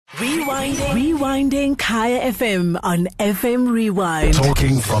Rewinding Kaya FM on FM Rewind.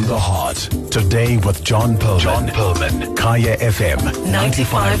 Talking from the heart. Today with John Perlman. Kaya FM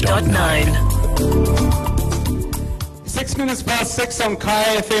 95.9. 6 minutes past 6 on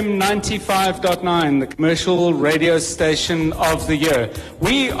Kaya FM 95.9, the commercial radio station of the year.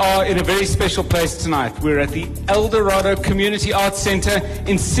 We are in a very special place tonight. We're at the Eldorado Community Arts Centre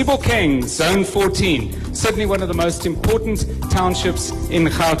in Sebokeng, Zone 14. Certainly one of the most important townships in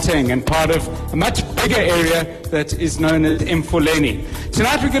Gauteng and part of a much bigger area that is known as Mfuleni.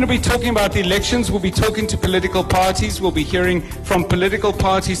 Tonight we're going to be talking about the elections. We'll be talking to political parties. We'll be hearing from political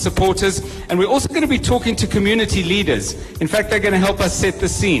party supporters. And we're also going to be talking to community leaders. In fact, they're going to help us set the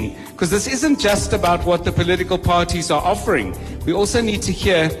scene. Because this isn't just about what the political parties are offering. We also need to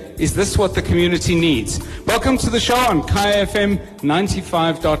hear, is this what the community needs? Welcome to the show on Kaya FM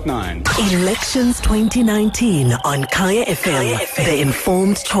 95.9. Elections 2019 on Kaya FM, the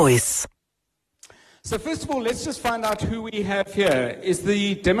informed choice. So first of all, let's just find out who we have here. Is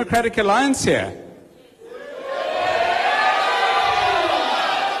the Democratic Alliance here?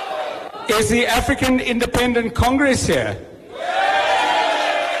 Is the African Independent Congress here?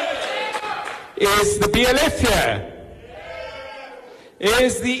 Is the BLF here?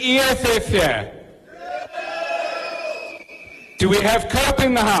 Is the EFF here? Do we have COPE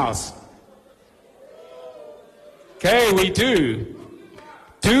in the house? Okay, we do.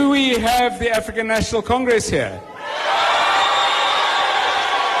 Do we have the African National Congress here?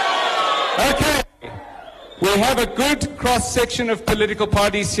 Okay. We have a good cross-section of political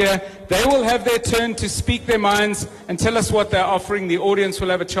parties here. They will have their turn to speak their minds and tell us what they're offering. The audience will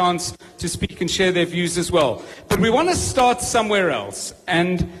have a chance to speak and share their views as well. But we want to start somewhere else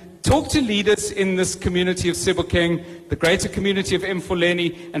and talk to leaders in this community of Sebokeng, the greater community of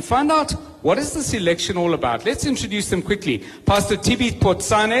Mfuleni, and find out what is this election all about. Let's introduce them quickly. Pastor Tibi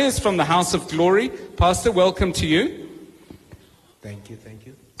Potsane is from the House of Glory. Pastor, welcome to you. Thank you.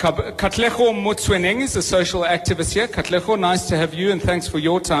 Katlego Motsweneng is a social activist here. Katlego, nice to have you and thanks for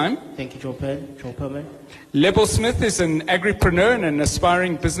your time. Thank you, John Perlman. Lebo Smith is an agripreneur and an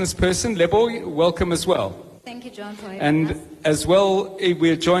aspiring business person. Lebo, welcome as well. Thank you, John, for having us. And as well,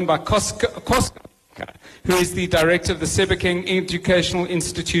 we're joined by Koska, who is the director of the Sebokeng Educational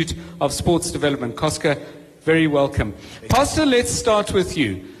Institute of Sports Development. Koska, very welcome. Pastor, let's start with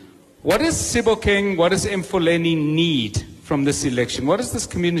you. What does Sebokeng, what does Mfuleni need from this election? What does this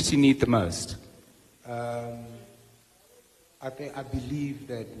community need the most? I believe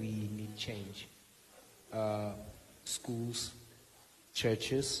that we need change. Schools,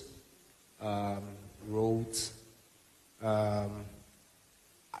 churches, roads.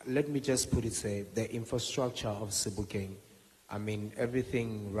 Let me just put it, say, the infrastructure of Sebokeng. I mean,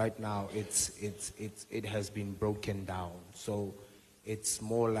 everything right now, it has been broken down. So it's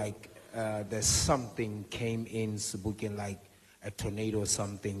more like there's something came in Sebokeng, like a tornado or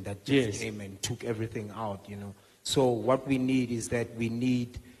something that just came and took everything out, you know. So what we need is that we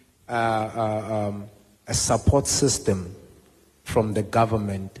need a support system from the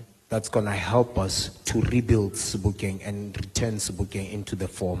government that's going to help us to rebuild Sebokeng and return Sebokeng into the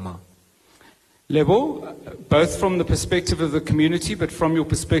former. Lebo, both from the perspective of the community, but from your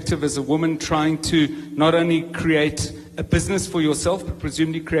perspective as a woman trying to not only create a business for yourself, but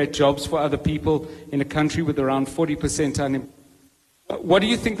presumably create jobs for other people in a country with around 40% unemployment. What do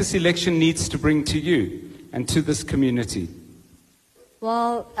you think this election needs to bring to you and to this community?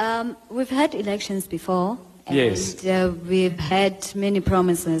 Well, we've had elections before, and yes. We've had many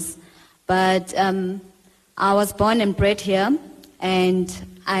promises. But I was born and bred here, and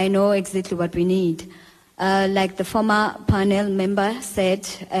I know exactly what we need. Like the former panel member said,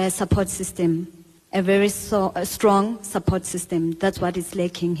 a support system, a very strong support system. That's what is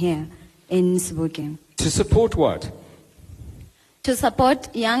lacking here in Sebokeng. To support what? To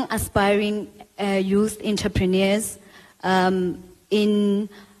support young aspiring youth entrepreneurs in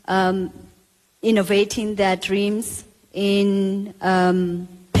innovating their dreams, in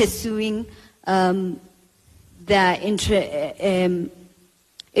pursuing their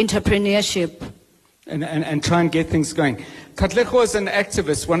entrepreneurship. And try and get things going. Katlego, as an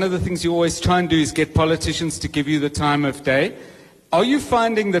activist, one of the things you always try and do is get politicians to give you the time of day. Are you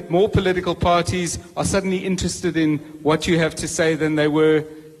finding that more political parties are suddenly interested in what you have to say than they were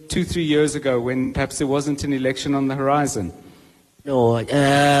 2-3 years ago when perhaps there wasn't an election on the horizon? No,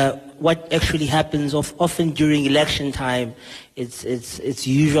 what actually happens often during election time it's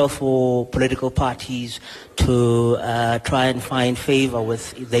usual for political parties to try and find favor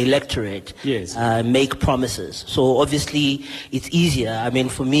with the electorate, Yes. make promises. So obviously it's easier. I mean,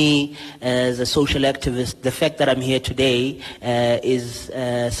 for me as a social activist, the fact that I'm here today is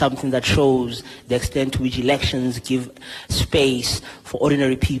something that shows the extent to which elections give space for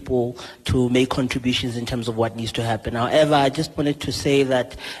ordinary people to make contributions in terms of what needs to happen. However, I just wanted to say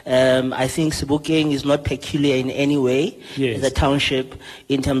that I think Sebokeng is not peculiar in any way, Yes. as a township,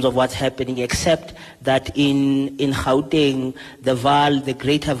 in terms of what's happening, except that in Gauteng, the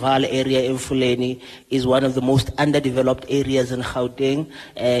greater Vaal area in Fuleni is one of the most underdeveloped areas in Gauteng.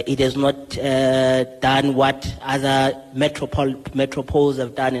 It has not done what other metropoles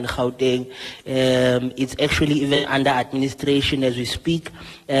have done in Gauteng. It's actually even under administration as we speak.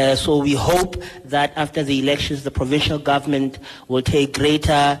 So we hope that after the elections, the provincial government will take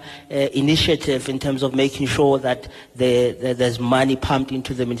greater initiative in terms of making sure that there's money pumped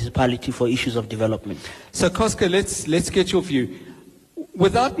into the municipality for issues of development. So, Koska, let's get your view.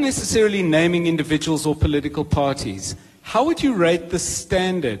 Without necessarily naming individuals or political parties, how would you rate the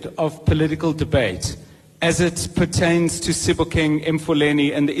standard of political debate as it pertains to Sebokeng,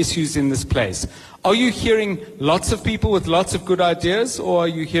 Mfuleni, and the issues in this place? Are you hearing lots of people with lots of good ideas, or are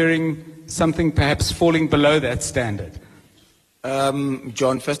you hearing something perhaps falling below that standard?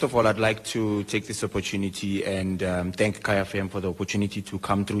 John, first of all, I'd like to take this opportunity and thank Kaya FM for the opportunity to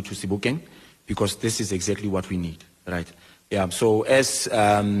come through to Sebokeng, because this is exactly what we need, right? Yeah, so as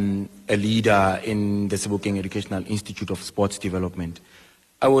a leader in the Sebokeng Educational Institute of Sports Development,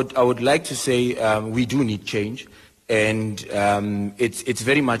 I would like to say we do need change, and it's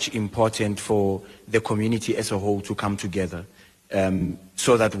very much important for the community as a whole to come together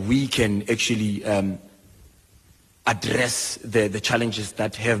so that we can actually address the challenges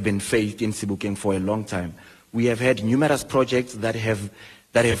that have been faced in Sebokeng for a long time. We have had numerous projects that have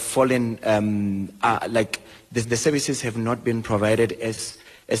fallen, like the services have not been provided as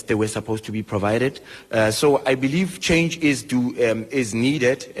they were supposed to be provided. So I believe change is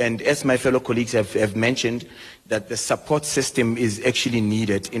needed, and as my fellow colleagues have mentioned, that the support system is actually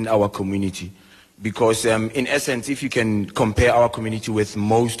needed in our community. Because in essence, if you can compare our community with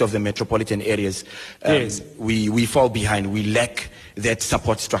most of the metropolitan areas, Yes. we fall behind. We lack that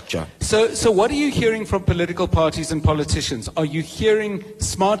support structure. So what are you hearing from political parties and politicians? Are you hearing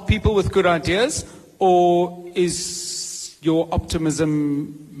smart people with good ideas, or is your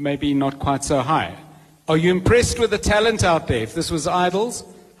optimism maybe not quite so high? Are you impressed with the talent out there? If this was idols,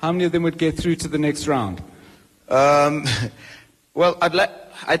 how many of them would get through to the next round? Well,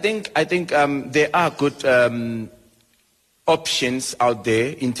 I think there are good options out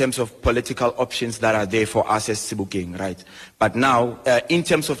there in terms of political options that are there for us as Sebokeng, right? But now, in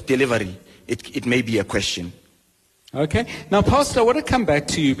terms of delivery, it may be a question. Okay. Now, Pastor, I want to come back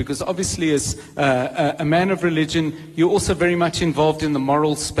to you, because obviously as a man of religion, you're also very much involved in the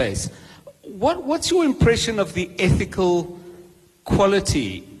moral space. What's your impression of the ethical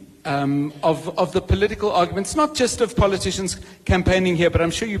quality of the political arguments, not just of politicians campaigning here, but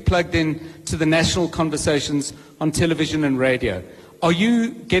I'm sure you plugged in to the national conversations on television and radio? Are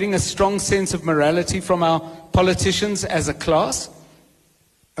you getting a strong sense of morality from our politicians as a class?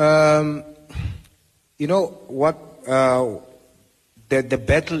 You know what? The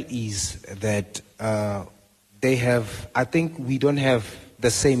battle is that they have, I think we don't have the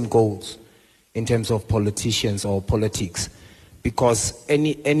same goals in terms of politicians or politics, because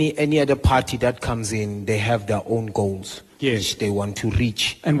any other party that comes in, they have their own goals, Yes. which they want to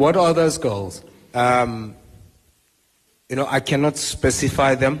reach. And what are those goals? You know, I cannot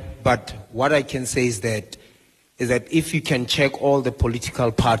specify them, but what I can say is that if you can check all the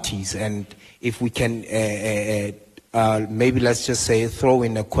political parties, and if we can maybe let's just say throw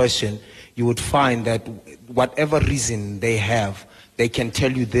in a question, you would find that whatever reason they have, they can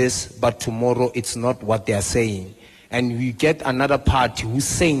tell you this, but tomorrow it's not what they are saying. And you get another party who's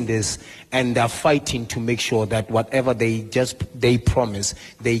saying this, and they're fighting to make sure that whatever they promise,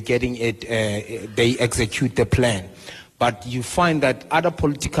 they getting it, they execute the plan. But you find that other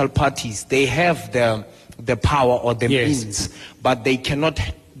political parties, they have the power or the Yes. means, but they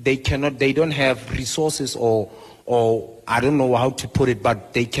don't have resources or I don't know how to put it,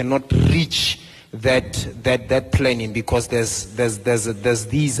 but they cannot reach that planning, because there's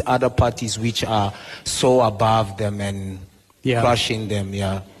these other parties which are so above them and crushing them.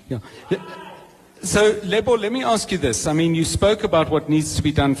 Yeah. So, Lebo, let me ask you this. I mean, you spoke about what needs to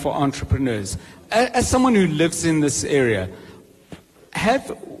be done for entrepreneurs. As someone who lives in this area,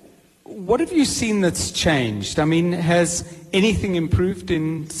 what have you seen that's changed? I mean, has anything improved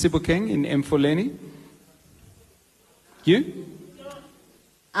in Sebokeng, in Mfuleni? You?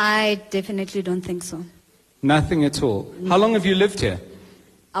 I definitely don't think so. Nothing at all. How long have you lived here?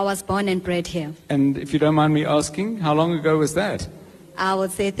 I was born and bred here. And if you don't mind me asking, how long ago was that? I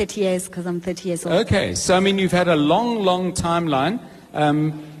would say 30 years because I'm 30 years old. Okay, so I mean you've had a long, long timeline,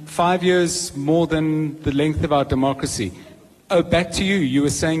 5 years more than the length of our democracy. Oh, back to you. You were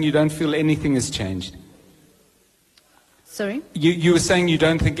saying you don't feel anything has changed. Sorry? You were saying you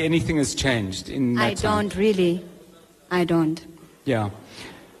don't think anything has changed in that time. Don't really. I don't. Yeah.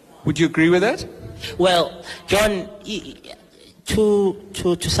 Would you agree with that? Well, John,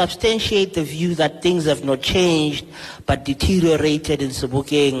 to substantiate the view that things have not changed but deteriorated in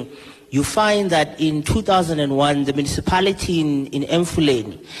Sebokeng, you find that in 2001, the municipality in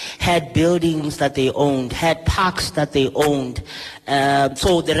Emfuleni had buildings that they owned, had parks that they owned.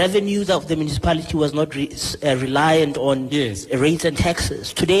 So the revenues of the municipality was not reliant on rates and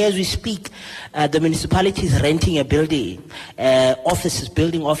taxes. Today, as we speak, the municipality is renting a building,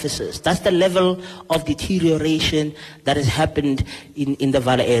 building offices. That's the level of deterioration that has happened in the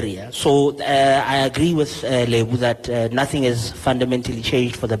Vaal area. So I agree with Lebu that nothing has fundamentally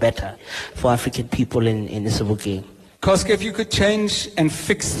changed for the better for African people in Sebokeng. Koska, if you could change and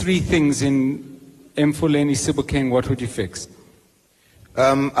fix 3 things in Emfuleni, Sebokeng, what would you fix?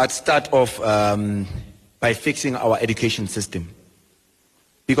 I'd start off by fixing our education system,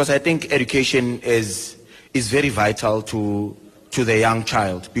 because I think education is very vital to the young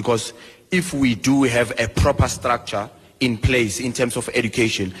child, because if we do have a proper structure in place in terms of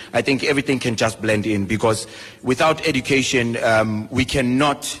education, I think everything can just blend in, because without education we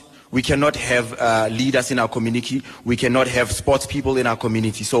cannot have leaders in our community. We cannot have sports people in our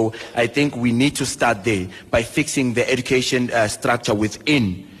community. So I think we need to start there by fixing the education structure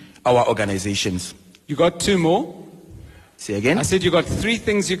within our organizations. You got 2 more? Say again? I said you got 3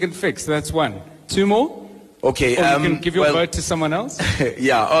 things you can fix. That's 1. 2 more? Okay. Or you can give your vote to someone else?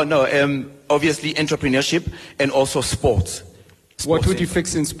 Yeah. Oh, no. Obviously, entrepreneurship and also sports. What would you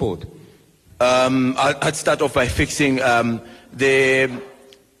fix in sport? I'd start off by fixing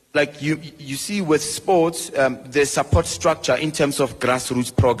like you see with sports, the support structure in terms of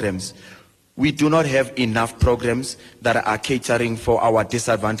grassroots programs. We do not have enough programs that are catering for our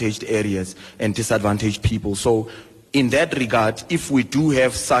disadvantaged areas and disadvantaged people. So in that regard, if we do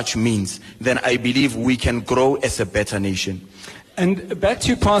have such means, then I believe we can grow as a better nation. And back to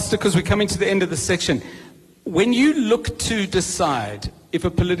you, Pastor, because we're coming to the end of the section. When you look to decide if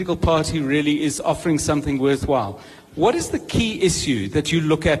a political party really is offering something worthwhile, what is the key issue that you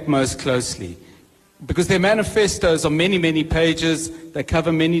look at most closely? Because their manifestos are many, many pages. They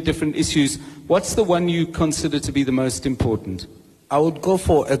cover many different issues. What's the one you consider to be the most important? I would go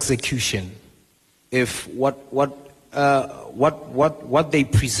for execution. If what they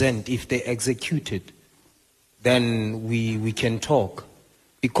present, if they execute it, then we can talk.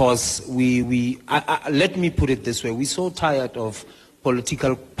 Because let me put it this way: we're so tired of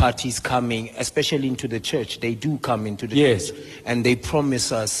political parties coming, especially into the church. They do come into the church, and they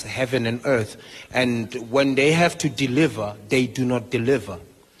promise us heaven and earth. And when they have to deliver, they do not deliver.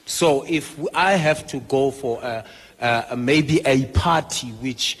 So if I have to go for maybe a party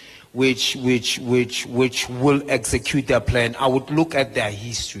which will execute their plan, I would look at their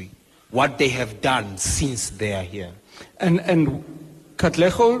history, what they have done since they are here. And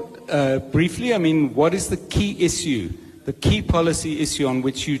Katlego, briefly, I mean, what is the key issue, the key policy issue on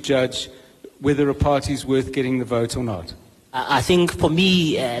which you judge whether a party is worth getting the vote or not? I think for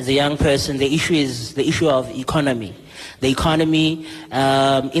me, as a young person, the issue is the issue of economy. The economy,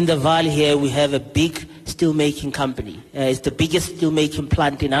 in the Vaal here, we have a big steel-making company. It's the biggest steel-making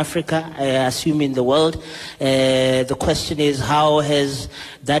plant in Africa, I assume in the world. The question is, how has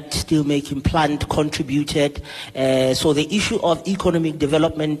that steel-making plant contributed? So the issue of economic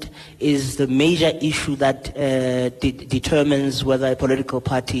development is the major issue that determines whether a political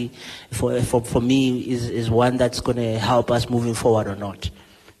party, for me, is one that's going to help us moving forward or not.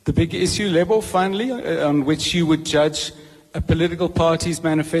 The big issue, Lebo, finally, on which you would judge a political party's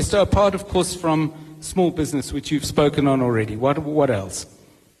manifesto, apart, of course, from small business, which you've spoken on already. What else?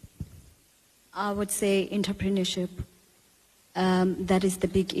 I would say entrepreneurship. That is the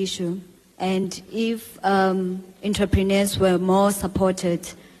big issue. And if entrepreneurs were more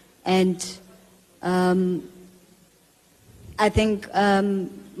supported, and I think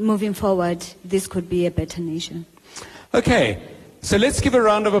moving forward, this could be a better nation. Okay. So let's give a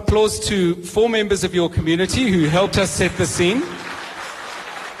round of applause to 4 members of your community who helped us set the scene.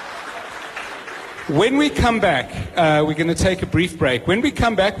 When we come back, we're going to take a brief break. When we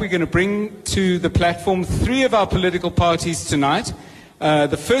come back, we're going to bring to the platform 3 of our political parties tonight.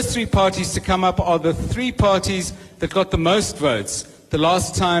 The first three parties to come up are the three parties that got the most votes the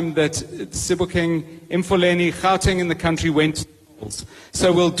last time that Sebokeng, Mfuleni, Gauteng in the country went to the polls.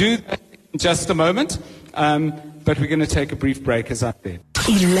 So we'll do that in just a moment, but we're going to take a brief break, as I said.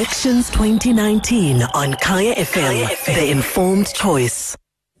 Elections 2019 on Kaya FM, the informed choice.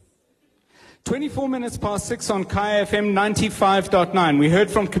 24 minutes past 6 on Kaya FM 95.9. We heard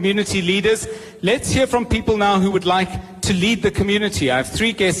from community leaders. Let's hear from people now who would like to lead the community. I have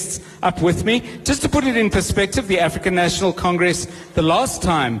three guests up with me. Just to put it in perspective, the African National Congress, the last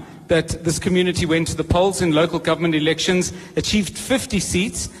time that this community went to the polls in local government elections, achieved 50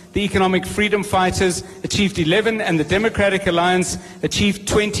 seats. The Economic Freedom Fighters achieved 11, and the Democratic Alliance achieved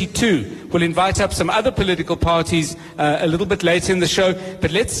 22. We'll invite up some other political parties a little bit later in the show,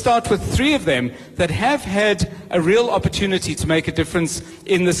 but let's start with three of them that have had a real opportunity to make a difference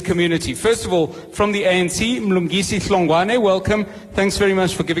in this community. First of all, from the ANC, Mlungisi Hlongwane, welcome. Thanks very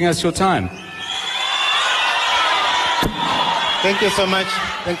much for giving us your time. Thank you so much.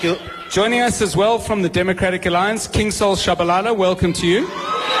 Thank you. Joining us as well from the Democratic Alliance, King Sol Shabalala, welcome to you.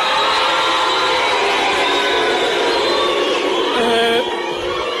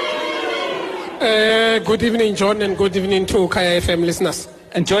 Good evening, John, and good evening to Kaya FM listeners.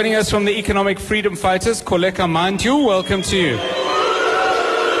 And joining us from the Economic Freedom Fighters, Koleka Mandyu, welcome to you.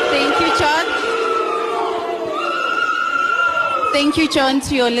 Thank you, John. Thank you, John,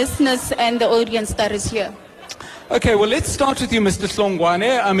 to your listeners and the audience that is here. Okay, well, let's start with you, Mr.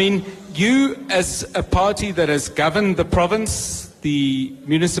 Hlongwane. I mean, you as a party that has governed the province, the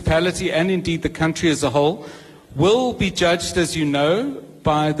municipality, and indeed the country as a whole, will be judged, as you know,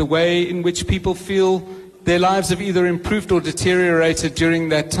 by the way in which people feel their lives have either improved or deteriorated during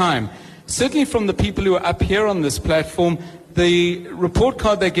that time. Certainly from the people who are up here on this platform, the report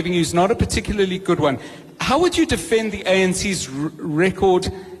card they're giving you is not a particularly good one. How would you defend the ANC's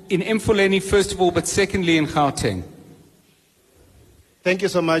record in Mfuleni, first of all, but secondly in Gauteng? Thank you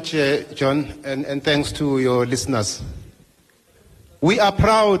so much, John, and thanks to your listeners. We are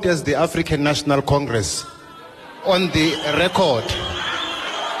proud as the African National Congress on the record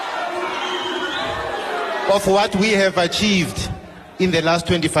of what we have achieved in the last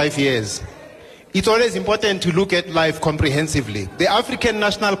 25 years. It's always important to look at life comprehensively. The African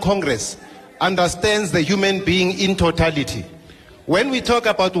National Congress understands the human being in totality. When we talk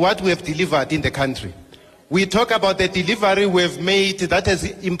about what we have delivered in the country, we talk about the delivery we have made that has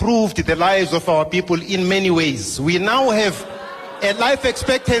improved the lives of our people in many ways. We now have a life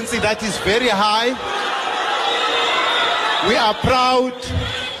expectancy that is very high. We are proud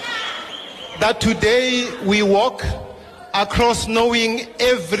that today we walk across knowing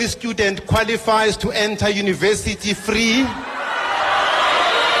every student qualifies to enter university free.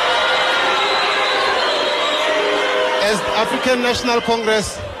 As the African National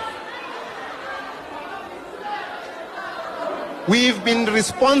Congress, we've been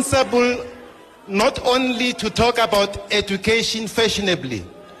responsible not only to talk about education fashionably.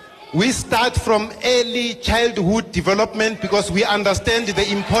 We start from early childhood development because we understand the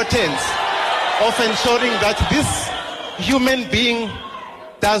importance of ensuring that this human being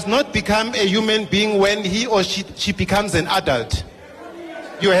does not become a human being when he or she becomes an adult.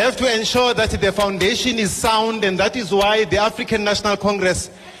 You have to ensure that the foundation is sound, and that is why the African National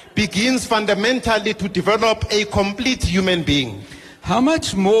Congress begins fundamentally to develop a complete human being. How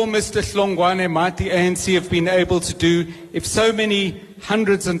much more, Mr. Hlongwane, might the ANC have been able to do if so many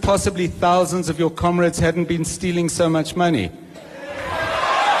hundreds and possibly thousands of your comrades hadn't been stealing so much money?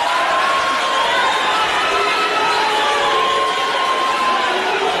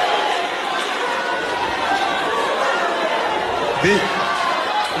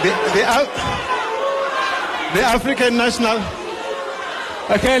 The African National...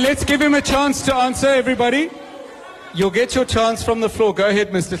 Okay, let's give him a chance to answer, everybody. You'll get your chance from the floor. Go ahead,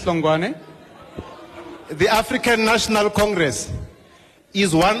 Mr. Hlongwane. The African National Congress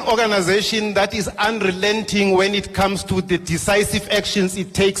is one organization that is unrelenting when it comes to the decisive actions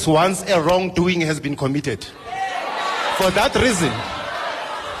it takes once a wrongdoing has been committed. For that reason,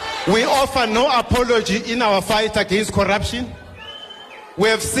 we offer no apology in our fight against corruption. We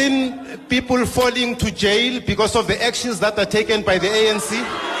have seen people falling to jail because of the actions that are taken by the ANC.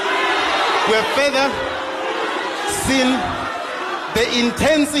 We have further seen the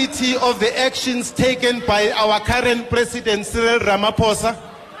intensity of the actions taken by our current president, Cyril Ramaphosa,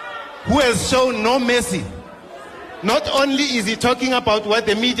 who has shown no mercy. Not only is he talking about what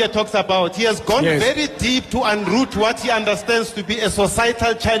the media talks about, he has gone very deep to unroot what he understands to be a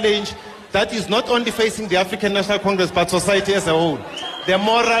societal challenge that is not only facing the African National Congress, but society as a whole. The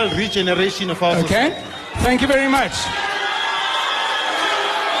moral regeneration of our society. Thank you very much.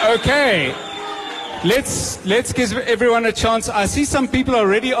 Okay. Let's give everyone a chance. I see some people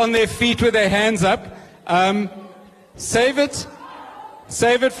already on their feet with their hands up. Save it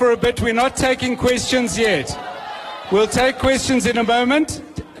for a bit. We're not taking questions yet. We'll take questions in a moment.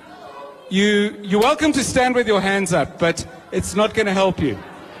 You're welcome to stand with your hands up, but it's not going to help you.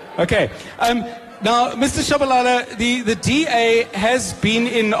 Okay. Now, Mr. Shabalala, the DA has been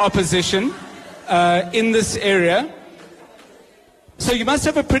in opposition in this area. So you must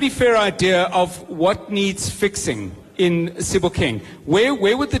have a pretty fair idea of what needs fixing in Sebokeng.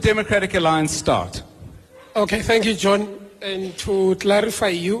 Where would the Democratic Alliance start? Okay, thank you, John. And to clarify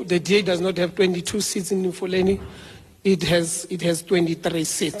you, the DA does not have 22 seats in Mfuleni. It has 23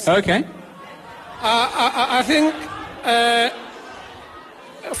 seats. Okay. I think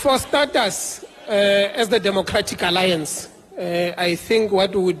for starters, as the Democratic Alliance, I think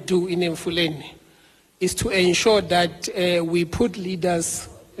what we would do in Mfuleni is to ensure that we put leaders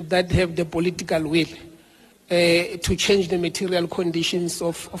that have the political will to change the material conditions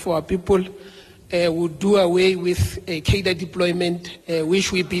of our people. We'll do away with cadre deployment,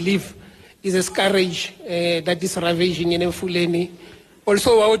 which we believe is a scourge that is ravaging in Mfuleni.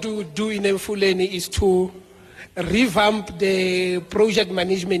 Also, what we would do in Mfuleni is to revamp the project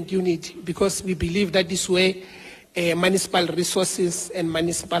management unit, because we believe that is where municipal resources and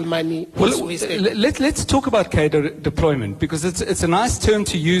municipal money is wasted. Let's talk about cadre deployment, because it's a nice term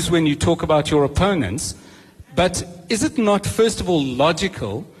to use when you talk about your opponents. But is it not, first of all,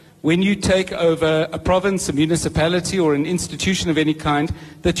 logical when you take over a province, a municipality, or an institution of any kind,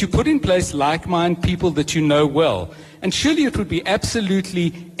 that you put in place like-minded people that you know well? And surely it would be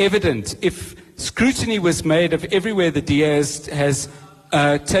absolutely evident, if scrutiny was made of everywhere the DA has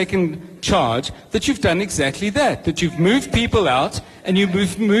taken charge, that you've done exactly that you've moved people out and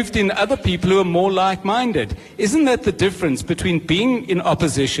you've moved in other people who are more like-minded. Isn't that the difference between being in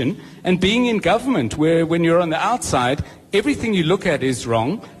opposition and being in government, where when you're on the outside, everything you look at is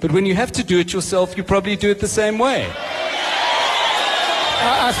wrong, but when you have to do it yourself, you probably do it the same way?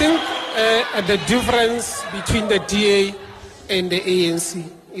 I think the difference between the DA and the ANC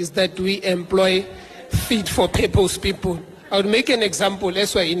is that we employ fit-for-purpose people. I would make an example,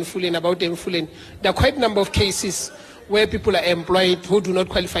 as we're in Mfuleni, about Mfuleni. There are quite a number of cases where people are employed who do not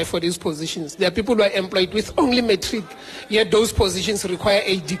qualify for these positions. There are people who are employed with only matric, yet those positions require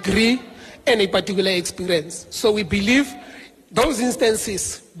a degree and a particular experience. So we believe those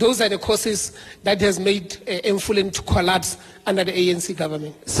instances, those are the causes that has made Mfuleni to collapse under the ANC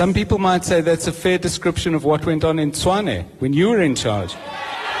government. Some people might say that's a fair description of what went on in Tshwane when you were in charge.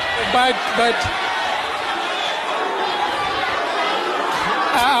 But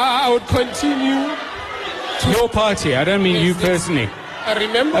I would continue to... Your party, I don't mean you personally. I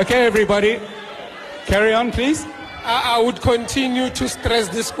remember... Okay, everybody, carry on, please. I would continue to stress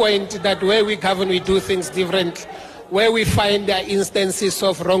this point, that where we govern, we do things differently. Where we find there are instances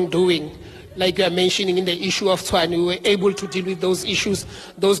of wrongdoing, like you are mentioning in the issue of Tshwane, we were able to deal with those issues.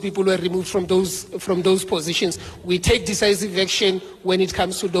 Those people were removed from those positions. We take decisive action when it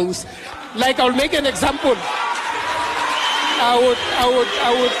comes to those. Like, I'll make an example.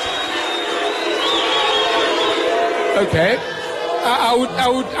 Okay.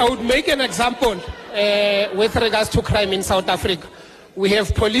 I would make an example with regards to crime in South Africa. We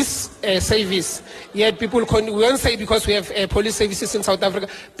have police service, yet people we won't say because we have police services in South Africa,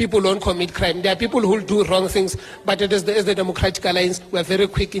 people don't commit crime. There are people who do wrong things, but as the Democratic Alliance, we are very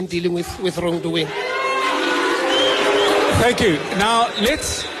quick in dealing with wrongdoing. Thank you. Now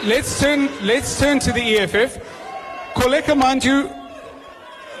let's turn to the EFF. Koleka Manju,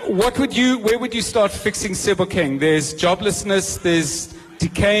 where would you start fixing Sebokeng? There's joblessness, there's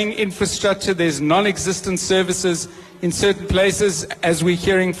decaying infrastructure, there's non-existent services in certain places, as we're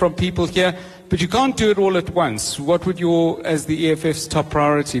hearing from people here, but you can't do it all at once. What would as the EFF's top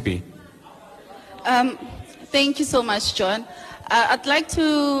priority be? Thank you so much, John. I'd like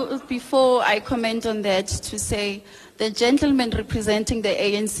to, before I comment on that, to say the gentleman representing the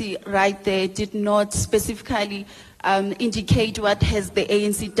ANC right there did not specifically indicate what has the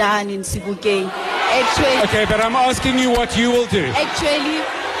ANC done in Sebokeng. Actually, okay, but I'm asking you what you will do. Actually,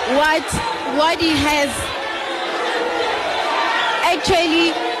 what he has.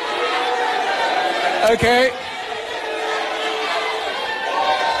 Actually. Okay.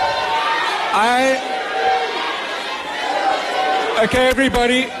 Okay,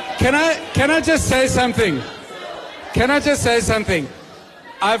 everybody. Can I just say something?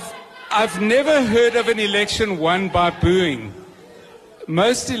 I've never heard of an election won by booing.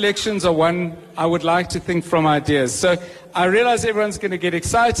 Most elections are won, I would like to think, from ideas. So I realize everyone's going to get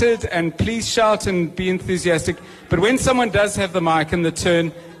excited, and please shout and be enthusiastic. But when someone does have the mic and the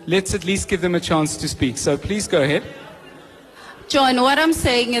turn, let's at least give them a chance to speak. So please go ahead. John, what I'm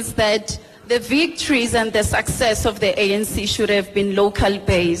saying is that the victories and the success of the ANC should have been local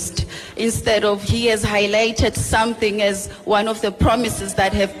based, instead of he has highlighted something as one of the promises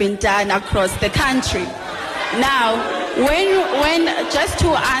that have been done across the country. Now, when just to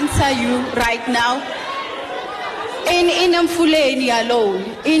answer you right now, in Mfuleni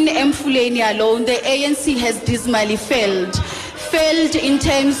alone, the ANC has dismally failed in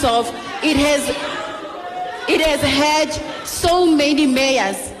terms of it has had so many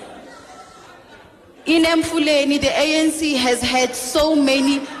mayors. In Mfuleni, the ANC has had so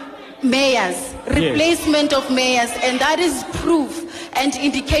many mayors, replacement of mayors, and that is proof and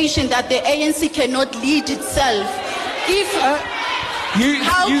indication that the ANC cannot lead itself. If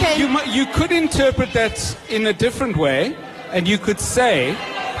you could interpret that in a different way, and you could say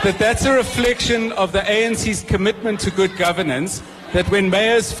that that's a reflection of the ANC's commitment to good governance, that when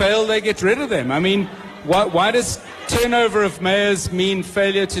mayors fail, they get rid of them. I mean, why does turnover of mayors mean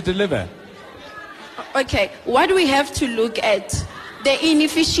failure to deliver? Okay, what we have to look at, the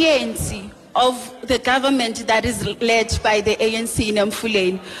inefficiency of the government that is led by the ANC in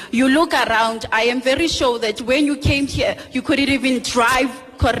Mfuleni. You look around, I am very sure that when you came here, you couldn't even drive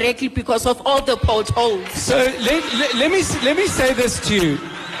correctly because of all the potholes. So let me say this to you.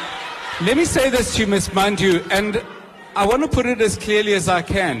 Let me say this to you, Ms. Mandu, and I want to put it as clearly as I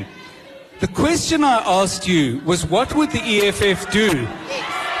can. The question I asked you was, what would the EFF do?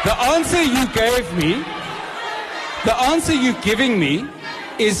 The answer you gave me, the answer you're giving me,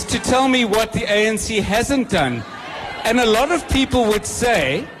 is to tell me what the ANC hasn't done. And a lot of people would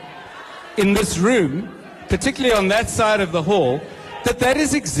say, in this room, particularly on that side of the hall, that that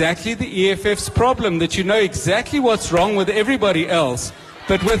is exactly the EFF's problem, that you know exactly what's wrong with everybody else,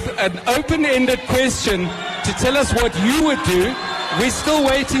 but with an open-ended question to tell us what you would do, we're still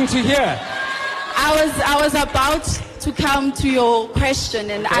waiting to hear. I was about to come to your question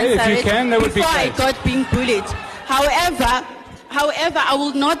and answer it before I got being bullied. However, I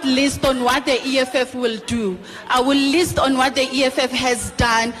will not list on what the EFF will do. I will list on what the EFF has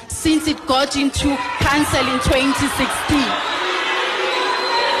done since it got into council in 2016.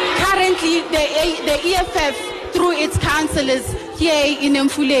 Currently, the EFF, through its councillors here in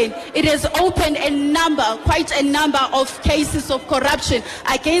Mfuleni, it has opened quite a number of cases of corruption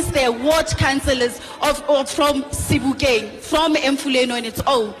against their ward councillors from Sebokeng, from Mfuleni on its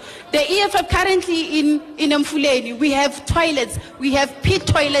own. The EFF currently in Mfuleni, we have toilets, we have pit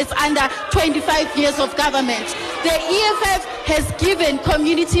toilets under 25 years of government. The EFF has given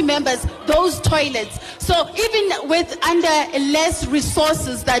community members those toilets. So even with under less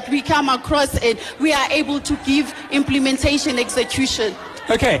resources that we come across it, we are able to give implementation execution.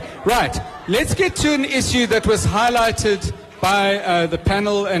 Okay, right. Let's get to an issue that was highlighted by the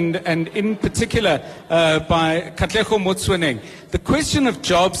panel and in particular by Katlego Motsweneng. The question of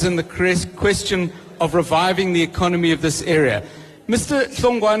jobs and the question of reviving the economy of this area. Mr.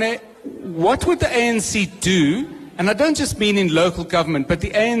 Hlongwane, what would the ANC do, and I don't just mean in local government, but the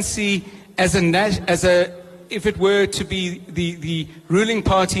ANC as if it were to be the ruling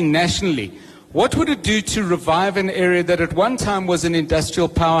party nationally, what would it do to revive an area that at one time was an industrial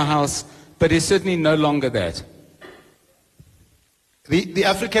powerhouse, but is certainly no longer that? The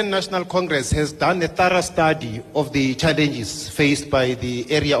African National Congress has done a thorough study of the challenges faced by the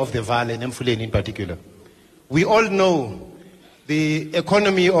area of the Vaal and Mfuleni in particular. We all know the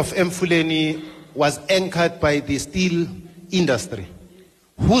economy of Mfuleni was anchored by the steel industry,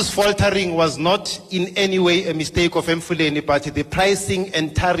 whose faltering was not in any way a mistake of Mfuleni, but the pricing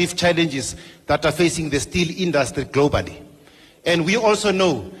and tariff challenges that are facing the steel industry globally. And we also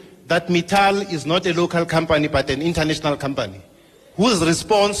know that Mittal is not a local company, but an international company, whose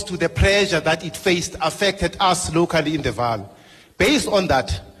response to the pressure that it faced affected us locally in the Vaal. Based on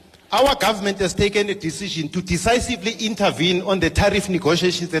that, our government has taken a decision to decisively intervene on the tariff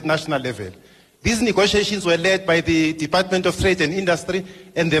negotiations at national level. These negotiations were led by the Department of Trade and Industry,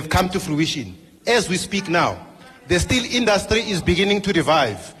 and they've come to fruition. As we speak now, the steel industry is beginning to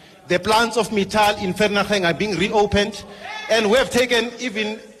revive. The plants of Mittal in Vereeniging are being reopened, and we have taken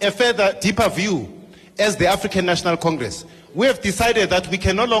even a further deeper view as the African National Congress. We have decided that we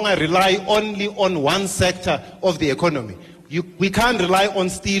can no longer rely only on one sector of the economy. We can't rely on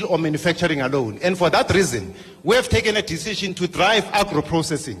steel or manufacturing alone. And for that reason, we have taken a decision to drive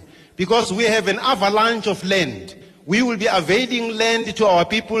agro-processing. Because we have an avalanche of land, we will be availing land to our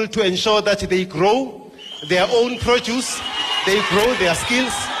people to ensure that they grow their own produce, they grow their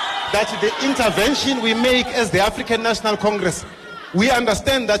skills, that the intervention we make as the African National Congress, we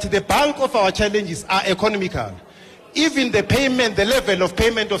understand that the bulk of our challenges are economical. even the payment, the level of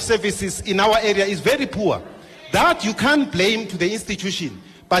payment of services in our area is very poor. That you can't blame to the institution,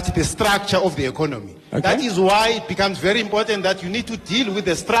 but the structure of the economy. Okay. That is why it becomes very important that you need to deal with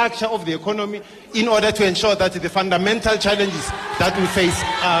the structure of the economy in order to ensure that the fundamental challenges that we face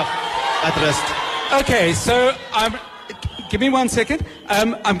are addressed. Okay, so give me 1 second.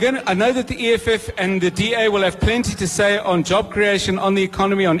 I know that the EFF and the DA will have plenty to say on job creation, on the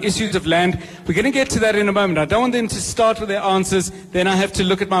economy, on issues of land. We're going to get to that in a moment. I don't want them to start with their answers. Then I have to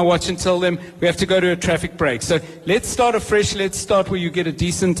look at my watch and tell them we have to go to a traffic break. So let's start afresh. Let's start where you get a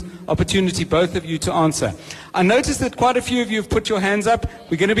decent opportunity, both of you, to answer. I noticed that quite a few of you have put your hands up.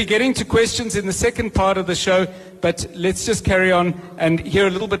 We're going to be getting to questions in the second part of the show, but let's just carry on and hear a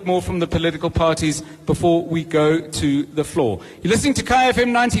little bit more from the political parties before we go to the floor. You're listening to Kaya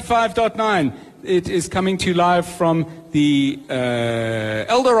FM 95.9. It is coming to you live from the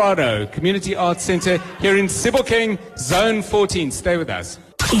Eldorado Community Arts Center here in Sebokeng, Zone 14. Stay with us.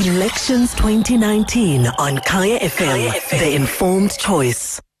 Elections 2019 on Kaya FM, the informed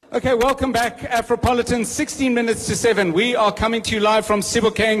choice. Okay, welcome back, Afropolitans. 16 minutes to 7. We are coming to you live from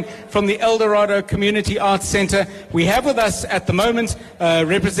Sebokeng, from the Eldorado Community Arts Center. We have with us at the moment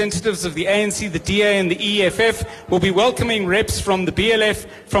representatives of the ANC, the DA, and the EFF. We'll be welcoming reps from the BLF,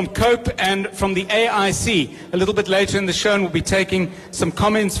 from COPE, and from the AIC. A little bit later in the show, and we'll be taking some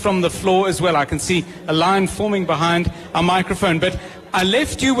comments from the floor as well. I can see a line forming behind our microphone. But I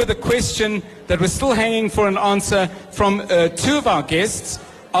left you with a question that was still hanging for an answer from two of our guests,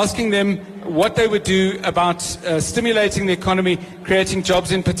 asking them what they would do about stimulating the economy, creating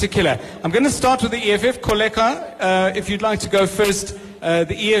jobs in particular. I'm going to start with the EFF. Koleka, if you'd like to go first,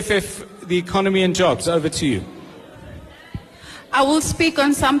 the EFF, the economy and jobs, over to you. I will speak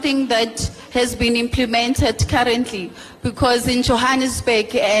on something that has been implemented currently, because in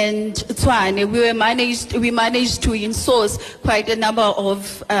Johannesburg and Tshwane, we managed to insource quite a number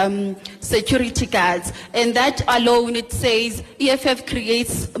of security guards, and that alone, it says EFF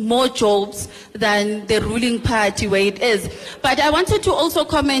creates more jobs than the ruling party where it is. But I wanted to also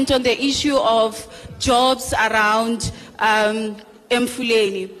comment on the issue of jobs around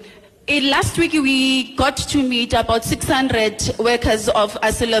Emfuleni. Last week we got to meet about 600 workers of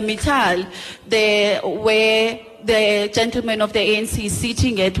ArcelorMittal, where the gentleman of the ANC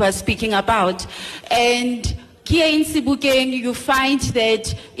sitting at was speaking about. And here in Sebokeng, you find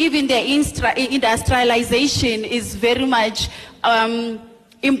that even the industrialization is very much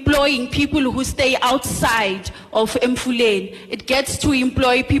employing people who stay outside of Emfuleni. It gets to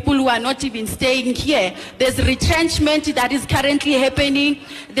employ people who are not even staying here. There's retrenchment that is currently happening.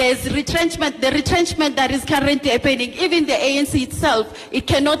 There's the retrenchment that is currently happening. Even the ANC itself, it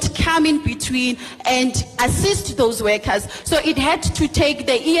cannot come in between and assist those workers. So it had to take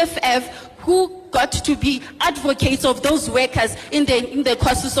the EFF, who got to be advocates of those workers in the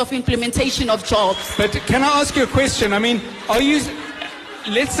process of implementation of jobs. But can I ask you a question? I mean, are you...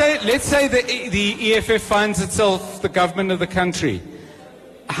 Let's say the EFF finds itself the government of the country.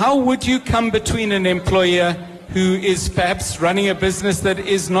 How would you come between an employer who is perhaps running a business that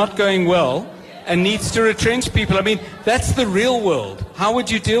is not going well and needs to retrench people? I mean, that's the real world. How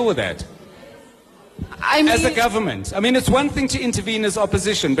would you deal with that? As a government? I mean, it's one thing to intervene as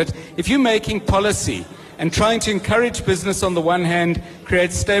opposition, but if you're making policy and trying to encourage business on the one hand,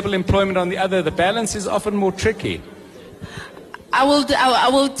 create stable employment on the other, the balance is often more tricky. I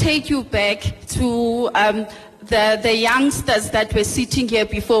will take you back to the youngsters that were sitting here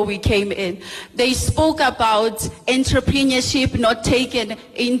before we came in. They spoke about entrepreneurship not taken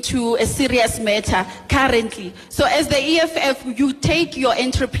into a serious matter currently. So as the EFF, you take your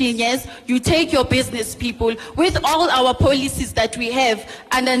entrepreneurs, you take your business people, with all our policies that we have,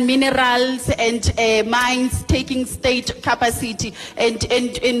 and then minerals and mines, taking state capacity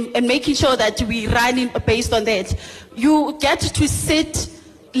and making sure that we run based on that. You get to sit,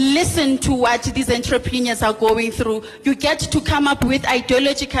 listen to what these entrepreneurs are going through. You get to come up with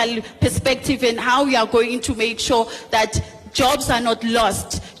ideological perspective and how we are going to make sure that jobs are not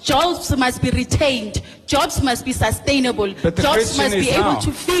lost. Jobs must be retained. Jobs must be sustainable. Jobs must be able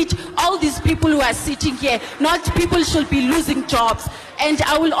to feed all these people who are sitting here. Not people should be losing jobs. And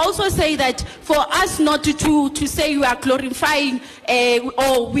I will also say that for us not to say we are glorifying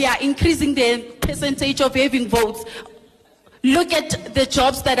or we are increasing the percentage of having votes, look at the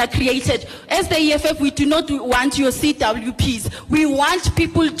jobs that are created. As the EFF, we do not want your CWPs. We want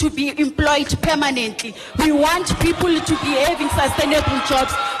people to be employed permanently. We want people to be having sustainable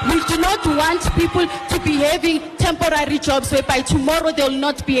jobs. We do not want people to be having temporary jobs whereby tomorrow they will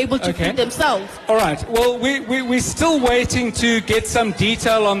not be able to feed themselves. All right. Well, we're still waiting to get some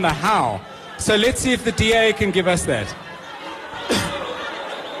detail on the how. So let's see if the DA can give us that.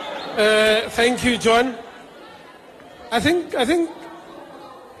 Thank you, John. I think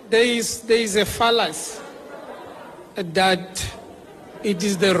there is a fallacy that it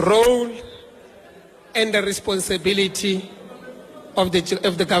is the role and the responsibility of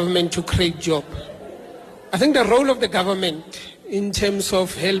the government to create jobs. I think the role of the government in terms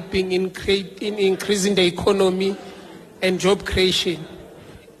of helping in increasing the economy and job creation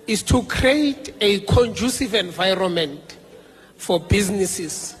is to create a conducive environment for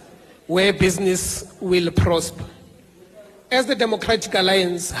businesses where business will prosper. As the Democratic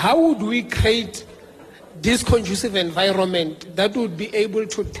Alliance, how would we create this conducive environment that would be able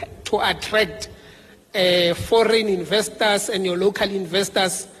to attract foreign investors and your local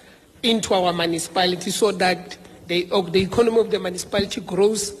investors into our municipality so that the economy of the municipality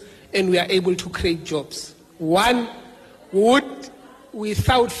grows and we are able to create jobs? One would,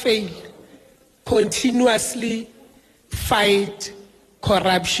 without fail, continuously fight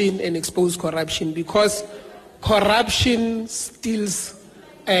corruption and expose corruption, because corruption steals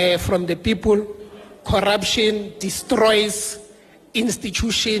from the people, corruption destroys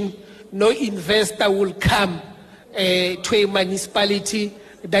institution. No investor will come to a municipality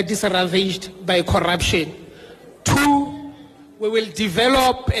that is ravaged by corruption. Two, we will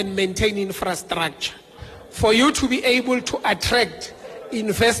develop and maintain infrastructure. For you to be able to attract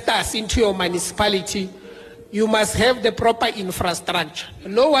investors into your municipality, you must have the proper infrastructure.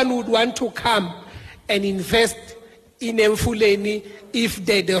 No one would want to come and invest in Mfuleni if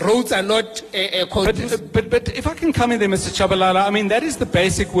the roads are not conducive. But if I can come in there, Mr. Chabalala, I mean, that is the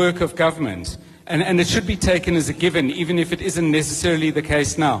basic work of government. And it should be taken as a given, even if it isn't necessarily the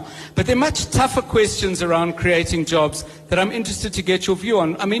case now. But there are much tougher questions around creating jobs that I'm interested to get your view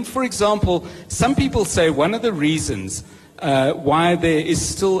on. I mean, for example, some people say one of the reasons why there is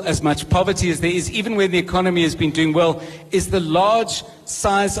still as much poverty as there is, even when the economy has been doing well, is the large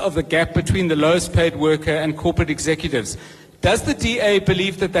size of the gap between the lowest paid worker and corporate executives. Does the DA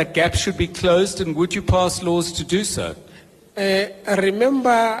believe that that gap should be closed, and would you pass laws to do so?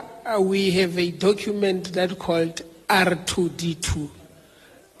 Remember, we have a document that called R2D2.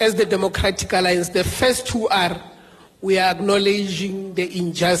 As the Democratic Alliance, the first two are, we are acknowledging the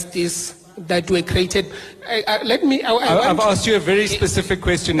injustice that were created. I've asked you a very specific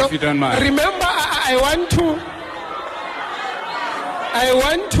question, if you don't mind. Remember, I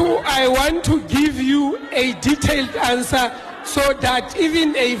want to give you a detailed answer so that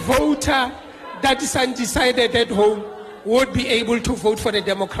even a voter that is undecided at home would be able to vote for the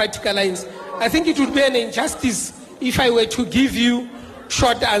Democratic Alliance. I think it would be an injustice if I were to give you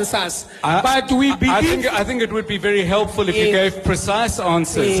short answers. But we believe... I think it would be very helpful if you gave precise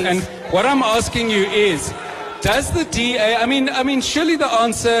answers. And what I'm asking you is, does the DA... I mean, surely the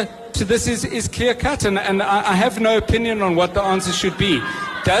answer to this is clear-cut, and I have no opinion on what the answer should be.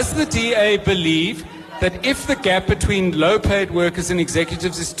 Does the DA believe that if the gap between low-paid workers and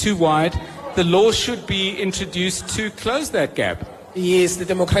executives is too wide, the law should be introduced to close that gap? Yes, the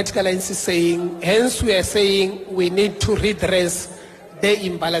Democratic Alliance is saying, hence we are saying we need to redress the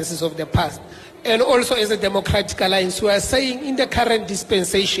imbalances of the past. And also as a Democratic Alliance, we are saying in the current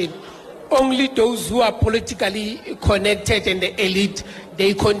dispensation, only those who are politically connected and the elite,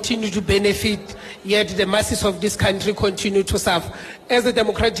 they continue to benefit, yet the masses of this country continue to suffer. As the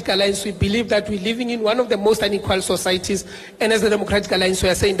Democratic Alliance, we believe that we're living in one of the most unequal societies, and as the Democratic Alliance, we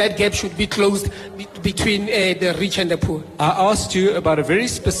are saying that gap should be closed between the rich and the poor. I asked you about a very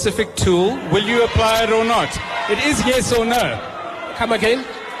specific tool. Will you apply it or not? It is yes or no. Come again?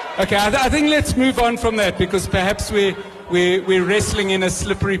 Okay, I think let's move on from that, because perhaps we're wrestling in a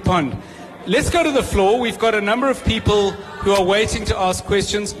slippery pond. Let's go to the floor. We've got a number of people who are waiting to ask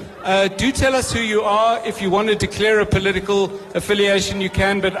questions. Do tell us who you are. If you want to declare a political affiliation, you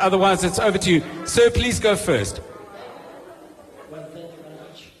can, but otherwise it's over to you. Sir, please go first. Well, thank you very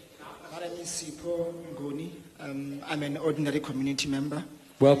much. My name is Sipho Ngoni. I'm an ordinary community member.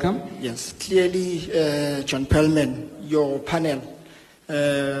 Welcome. Yes, clearly, John Perlman, your panel,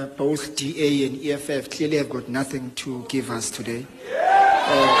 both DA and EFF, clearly have got nothing to give us today.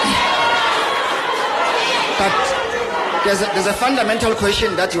 But there's a fundamental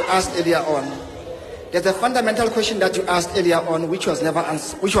question that you asked earlier on. There's a fundamental question that you asked earlier on, which was never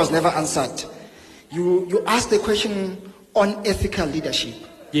answered. You asked the question on ethical leadership.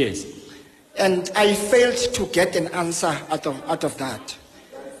 Yes. And I failed to get an answer out of that.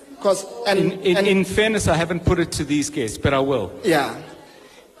 In fairness, I haven't put it to these guests, but I will. Yeah.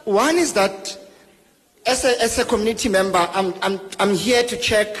 One is that as a community member, I'm here to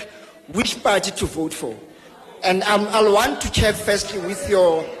check which party to vote for. And I'll want to check firstly with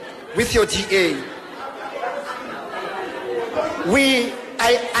your with your DA.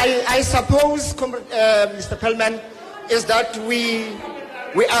 I suppose, Mr. Pellman, is that we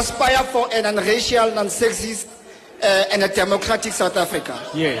aspire for an unracial, non-sexist, and a democratic South Africa.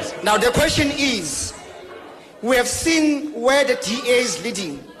 Yes. Now the question is, we have seen where the DA is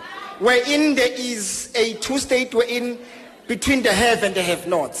leading, wherein there is a two-state wherein between the have and the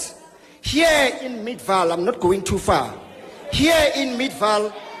have-nots. Here in Midvaal, I'm not going too far. Here in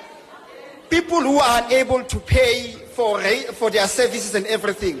Midvaal, people who are unable to pay for their services and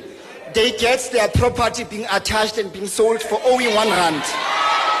everything, they get their property being attached and being sold for owing R1.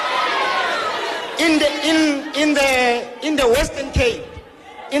 In the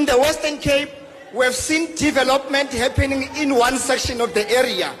Western Cape, we have seen development happening in one section of the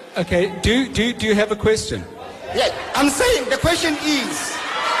area. Okay, do you have a question? Yeah, I'm saying the question is,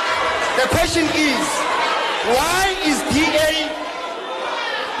 why is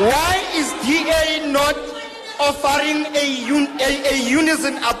DA not offering a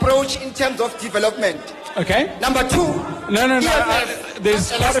unison approach in terms of development? Okay. Number two. No.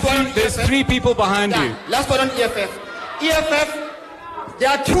 There's three people behind you. Last one on EFF. EFF, there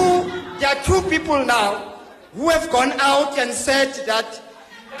are two people now who have gone out and said that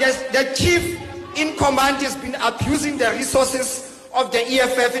the chief in command has been abusing the resources of the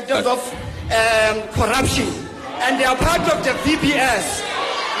EFF in terms of corruption, and they are part of the VBS.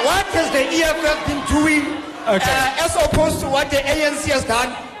 What has the EFF been doing as opposed to what the ANC has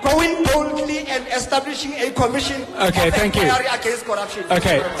done, going boldly and establishing a commission of inquiry against corruption?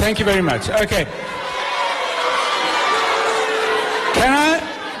 Okay, thank you very much. Okay.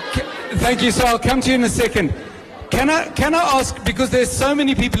 Thank you, so I'll come to you in a second. Can I ask, because there's so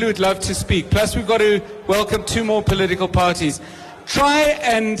many people who would love to speak, plus we've got to welcome two more political parties. Try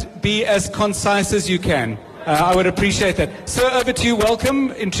and be as concise as you can. I would appreciate that. Sir, over to you.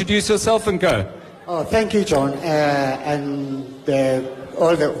 Welcome. Introduce yourself and go. Oh, thank you, John, and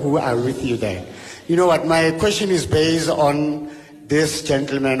all who are with you there. You know what, my question is based on this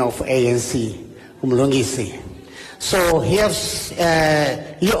gentleman of ANC, Umlungisi. So he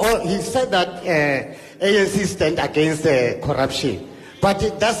said that ANC stand against corruption.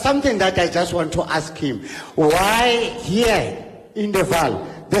 But that's something that I just want to ask him. Why here in the Val,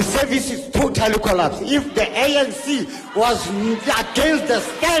 the service is totally collapsed? If the ANC was against the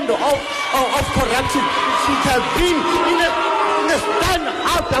stand of corruption, it should have been in a stand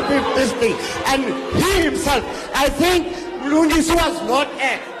out of this thing. And he himself, I think, Lungisi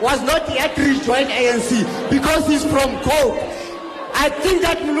was not yet rejoined ANC because he's from Cope. I think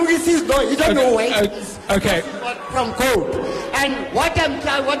that Lungisi is not, he don't know where he is. Okay. From Cope. And what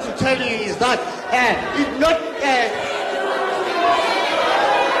I want to tell you is that it's not.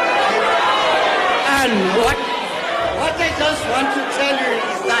 And what I just want to tell you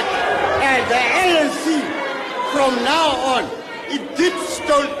is that the ANC from now on, it did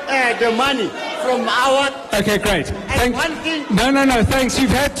steal the money from our... Okay, great. No, thanks.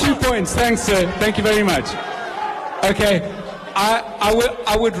 You've had 2 points. Thanks, sir. Thank you very much. Okay.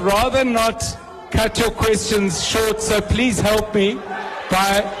 I would rather not cut your questions short, so please help me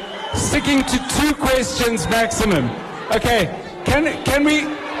by sticking to 2 questions maximum. Okay. Can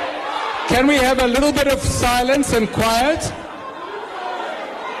we have a little bit of silence and quiet?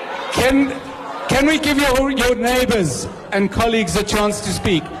 Can we give your neighbors and colleagues a chance to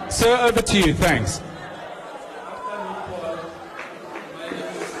speak? Sir, over to you. Thanks.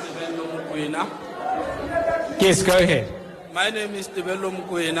 Yes, go ahead. My name is Tebelo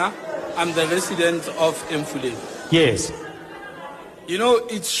Mokoena. I'm the resident of Emfuleni. Yes. You know,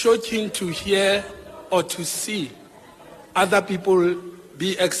 it's shocking to hear or to see other people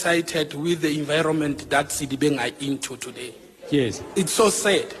be excited with the environment that Sidibeng are into today. Yes. It's so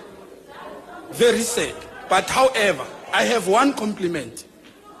sad. Very sad. But however, I have one compliment.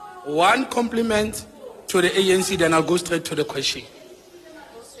 One compliment to the ANC, then I'll go straight to the question.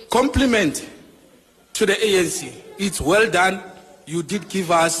 Compliment to the ANC. It's well done. You did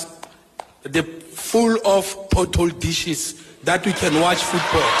give us the full of pothole dishes that we can watch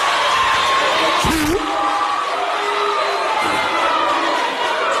football.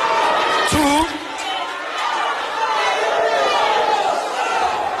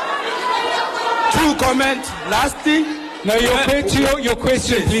 Two comment. Last thing. No, your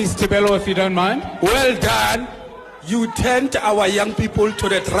question, please, Tebelo, if you don't mind. Well done. You turned our young people to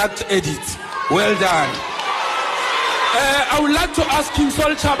the drug addicts. Well done. I would like to ask King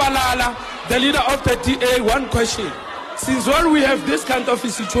Sol Chabalala, the leader of the DA, one question. Since when we have this kind of a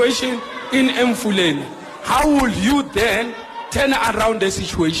situation in Emfuleni, how will you then turn around the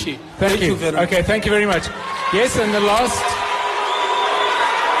situation? Thank you very much. Okay, thank you very much. Yes, and the last.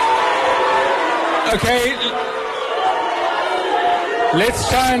 Okay. Let's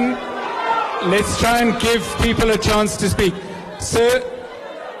try and give people a chance to speak. Sir,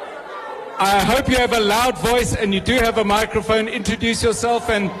 I hope you have a loud voice and you do have a microphone. Introduce yourself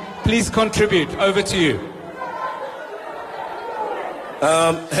and please contribute. Over to you.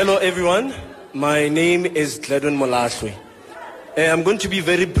 Hello, everyone. My name is Gladwin Molashwe. I'm going to be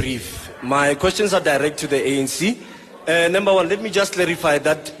very brief. My questions are direct to the ANC. Number one, let me just clarify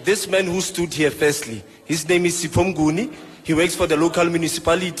that this man who stood here firstly, his name is Sipho Mnguni. He works for the local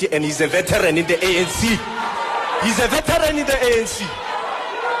municipality and he's a veteran in the ANC. He's a veteran in the ANC.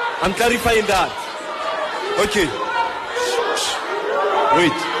 I'm clarifying that. Okay.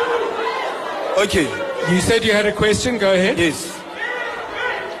 Wait. Okay. You said you had a question. Go ahead. Yes.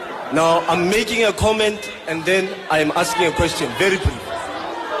 Now, I'm making a comment and then I'm asking a question. Very brief.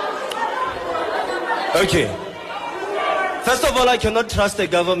 Okay. First of all, I cannot trust a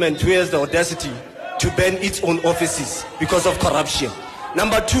government who has the audacity to ban its own offices because of corruption.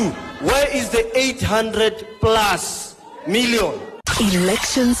 Number two, where is the 800 plus million?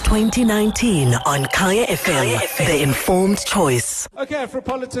 Elections 2019 on Kaya FM, the informed choice. Okay,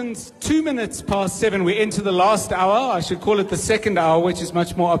 Afropolitans, 2 minutes past 7. We enter the last hour. I should call it the second hour, which is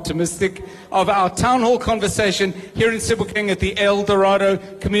much more optimistic, of our town hall conversation here in Sebokeng at the Eldorado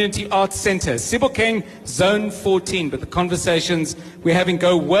Community Arts Center. Sebokeng, Zone 14. But the conversations we're having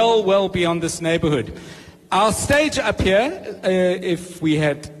go well beyond this neighborhood. Our stage up here, if we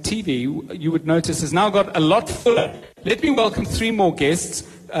had TV, you would notice, has now got a lot fuller. Let me welcome 3 more guests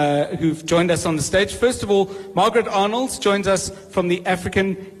who've joined us on the stage. First of all, Margaret Arnolds joins us from the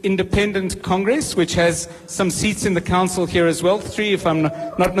African Independent Congress, which has some seats in the council here as well. 3, if I'm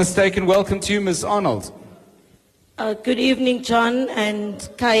not mistaken. Welcome to you, Ms. Arnold. Good evening, John and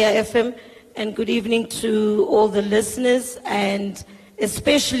Kaya FM, and good evening to all the listeners, and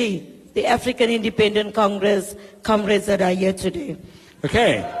especially the African Independent Congress comrades that are here today.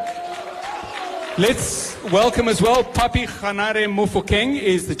 Okay. Let's welcome as well Papi Khanare Mofokeng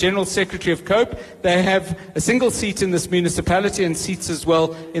is the General Secretary of COPE. They have a single seat in this municipality and seats as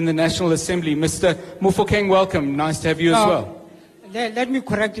well in the National Assembly. Mr. Mofokeng, welcome. Nice to have you as well. Let me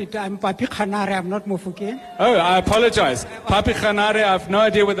correct it. I'm Papi Khanare, I'm not Mofokeng. Oh, I apologize. Papi Khanare, I have no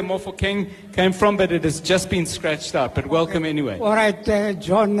idea where the Mofokeng came from, but it has just been scratched up. But welcome anyway. All right,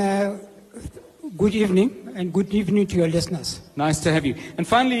 John, good evening, and good evening to your listeners. Nice to have you. And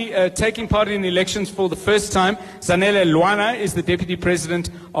finally, taking part in the elections for the first time, Zanele Luana is the Deputy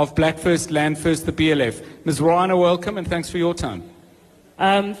President of Black First, Land First, the BLF. Ms. Luana, welcome, and thanks for your time.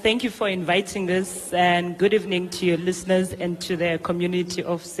 Thank you for inviting us, and good evening to your listeners and to the community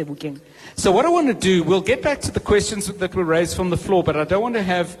of Sebokeng. So what I want to do, we'll get back to the questions that were raised from the floor, but I don't want to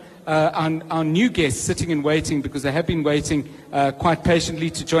have our new guests sitting and waiting, because they have been waiting quite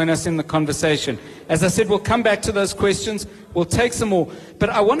patiently to join us in the conversation. As I said, we'll come back to those questions. We'll take some more. But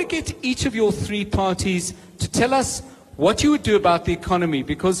I want to get each of your 3 parties to tell us what you would do about the economy,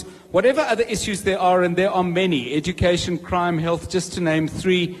 because whatever other issues there are, and there are many, education, crime, health, just to name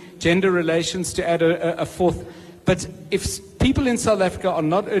 3, gender relations to add a 4th. But if people in South Africa are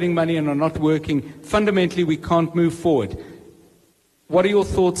not earning money and are not working, fundamentally we can't move forward. What are your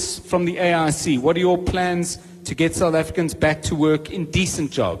thoughts from the AIC? What are your plans to get South Africans back to work in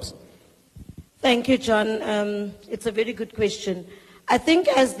decent jobs? Thank you, John. It's a very good question. I think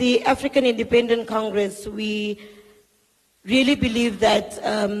as the African Independent Congress, we really believe that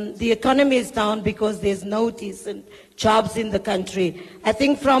the economy is down because there's no decent jobs in the country. I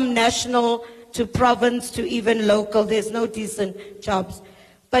think from national to province to even local, there's no decent jobs.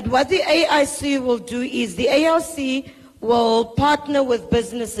 But what the AIC will do is the AIC will partner with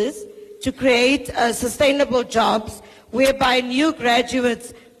businesses to create sustainable jobs whereby new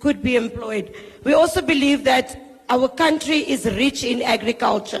graduates could be employed. We also believe that our country is rich in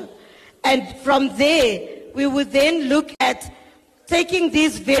agriculture. And from there, we would then look at taking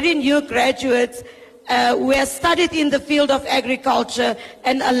these very new graduates who have studied in the field of agriculture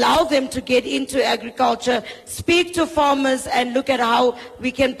and allow them to get into agriculture, speak to farmers and look at how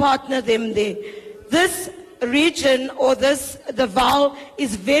we can partner them there. This region, or the Vaal,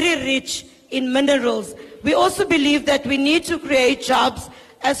 is very rich in minerals. We also believe that we need to create jobs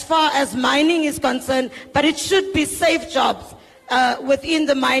as far as mining is concerned, but it should be safe jobs within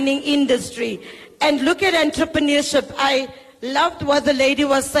the mining industry. And look at entrepreneurship. I loved what the lady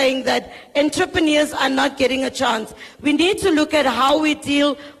was saying, that entrepreneurs are not getting a chance. We need to look at how we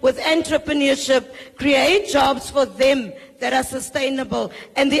deal with entrepreneurship, create jobs for them that are sustainable.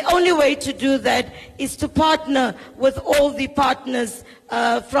 And the only way to do that is to partner with all the partners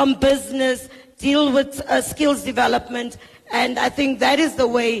from business, deal with skills development, And I think that is the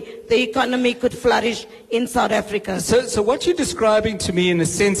way the economy could flourish in South Africa. So what you're describing to me, in a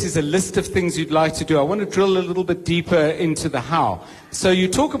sense, is a list of things you'd like to do. I want to drill a little bit deeper into the how. So you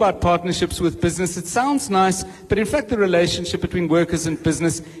talk about partnerships with business. It sounds nice, but in fact the relationship between workers and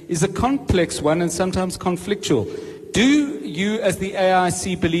business is a complex one and sometimes conflictual. Do you, as the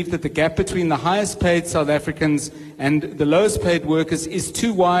AIC, believe that the gap between the highest paid South Africans and the lowest paid workers is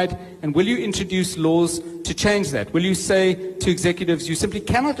too wide? And will you introduce laws to change that? Will you say to executives, you simply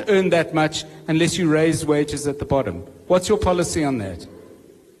cannot earn that much unless you raise wages at the bottom? What's your policy on that?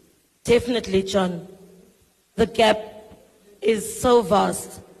 Definitely, John. The gap is so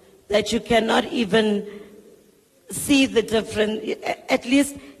vast that you cannot even see the difference. At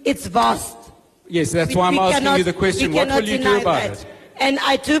least it's vast. Yes, that's why I'm asking you the question. What will you do about it? And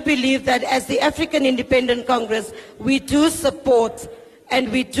I do believe that as the African Independent Congress, we do support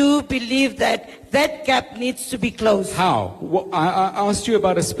and we do believe that that gap needs to be closed. How? I asked you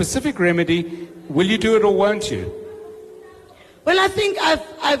about a specific remedy. Will you do it or won't you? Well, I think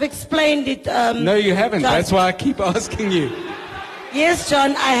I've explained it. No, you haven't. John. That's why I keep asking you. Yes,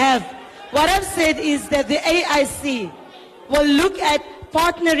 John, I have. What I've said is that the AIC will look at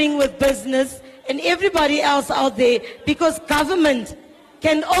partnering with business and everybody else out there, because government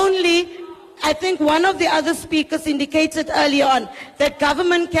can only, I think one of the other speakers indicated earlier on, that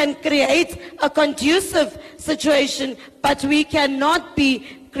government can create a conducive situation, but we cannot be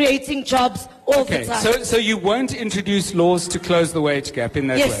creating jobs all the time. So you won't introduce laws to close the wage gap in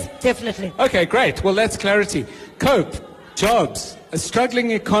that way? Yes, definitely. Okay, great. Well, that's clarity. Cope, jobs, a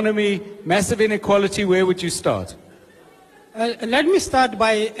struggling economy, massive inequality, where would you start? Let me start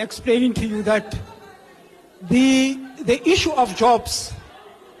by explaining to you that the issue of jobs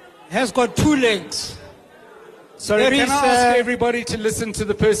has got two legs. Sorry, can I ask everybody to listen to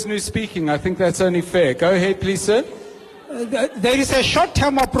the person who's speaking? I think that's only fair. Go ahead, please, sir. There is a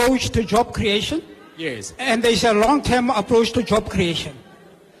short-term approach to job creation. Yes. And there is a long-term approach to job creation.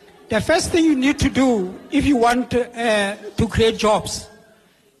 The first thing you need to do if you want to create jobs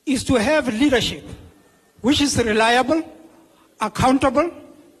is to have leadership, which is reliable, accountable,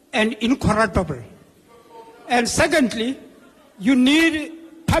 and incorruptible. And secondly, you need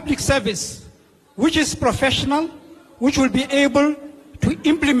public service, which is professional, which will be able to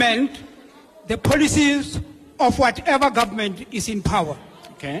implement the policies of whatever government is in power.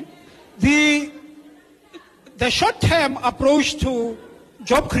 Okay. The short-term approach to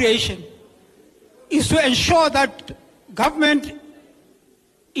job creation is to ensure that government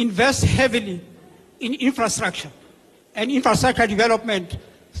invests heavily in infrastructure and infrastructure development,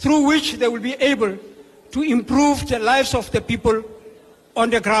 through which they will be able to improve the lives of the people on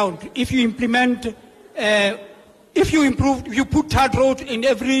the ground. If you implement, if you put tarred road in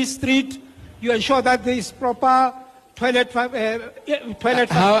every street, you ensure that there is proper toilet.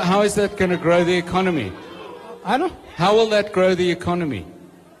 How is that going to grow the economy? How will that grow the economy?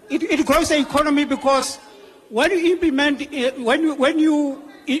 It grows the economy because when you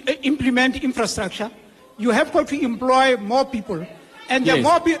implement infrastructure, you have got to employ more people, and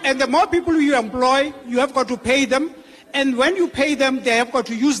the more people you employ, you have got to pay them, and when you pay them, they have got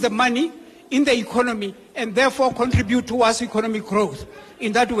to use the money in the economy and therefore contribute towards economic growth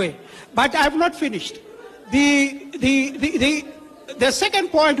in that way. But I have not finished. The second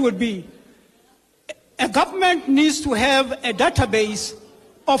point would be a government needs to have a database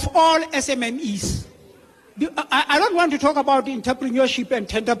of all SMMEs. I don't want to talk about entrepreneurship and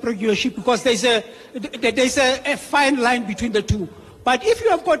entrepreneurship because there's a fine line between the two. But if you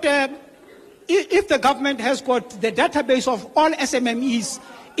have got if the government has got the database of all SMMEs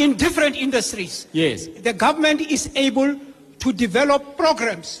in different industries, yes, the government is able to develop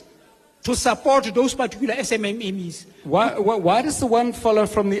programs to support those particular SMMEs. Why does the one follow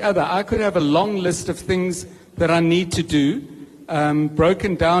from the other? I could have a long list of things that I need to do,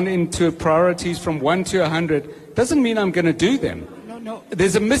 broken down into priorities from 1 to 100. Doesn't mean I'm going to do them. No.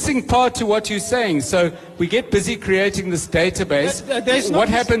 There's a missing part to what you're saying. So we get busy creating this database. What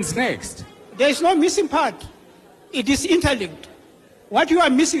happens next? There is no missing part. It is interlinked. What you are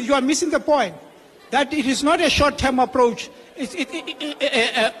missing the point. That it is not a short-term approach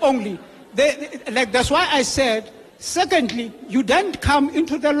only. That's why I said, secondly, you then come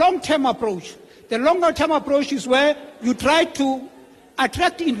into the long-term approach. The longer-term approach is where you try to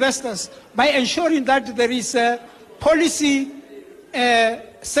attract investors by ensuring that there is policy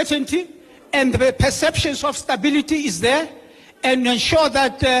certainty and the perceptions of stability is there, and ensure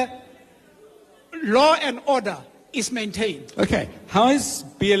that law and order is maintained. Okay. How is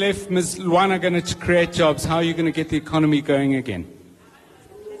BLF, Ms. Luana, going to create jobs? How are you going to get the economy going again?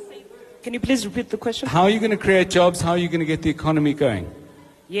 Can you please repeat the question? How are you going to create jobs? How are you going to get the economy going?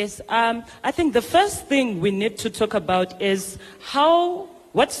 Yes, I think the first thing we need to talk about is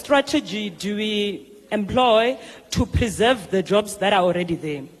what strategy do we employ to preserve the jobs that are already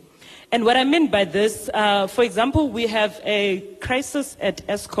there? And what I mean by this, for example, we have a crisis at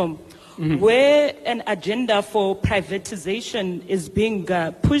Eskom, where an agenda for privatization is being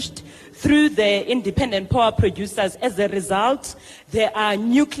pushed through the independent power producers. As a result, there are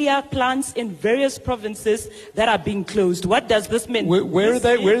nuclear plants in various provinces that are being closed. What does this mean? Where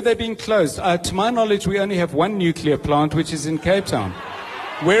are they being closed? To my knowledge, we only have one nuclear plant, which is in Cape Town.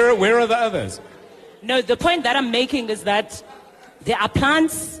 Where are the others? No, the point that I'm making is that there are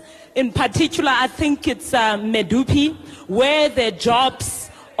plants, in particular, I think it's Medupi, where the jobs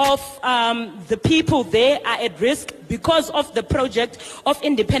of the people there are at risk because of the project of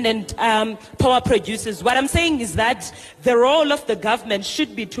independent power producers. What I'm saying is that the role of the government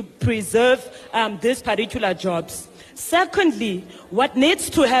should be to preserve these particular jobs. Secondly, what needs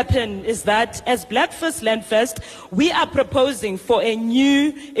to happen is that as Black First Land First, we are proposing for a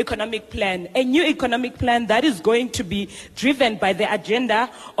new economic plan that is going to be driven by the agenda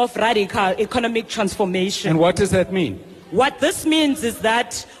of radical economic transformation. And what does that mean? What this means is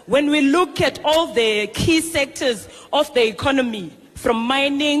that when we look at all the key sectors of the economy, from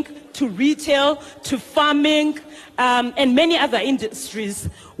mining to retail to farming and many other industries,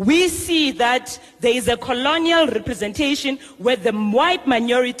 we see that there is a colonial representation where the white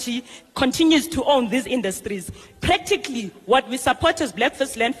minority continues to own these industries. Practically, what we support as Black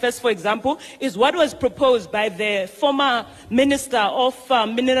First Land First, for example, is what was proposed by the former Minister of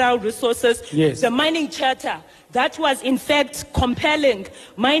Mineral Resources, yes, the Mining Charter, that was in fact compelling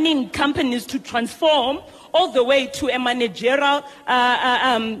mining companies to transform all the way to a managerial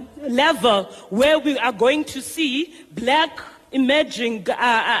level where we are going to see black emerging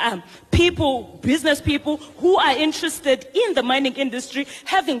people, business people who are interested in the mining industry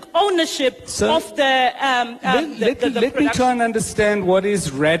having ownership of the Let me try and understand what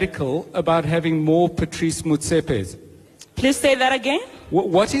is radical about having more Patrice Mutsepes. Please say that again.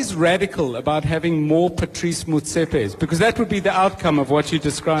 What is radical about having more Patrice Mutsepes? Because that would be the outcome of what you're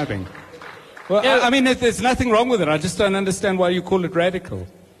describing. Well, No. I mean, there's nothing wrong with it. I just don't understand why you call it radical.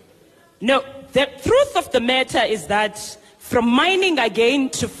 No, the truth of the matter is that from mining again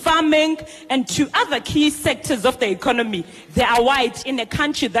to farming and to other key sectors of the economy, they are white in a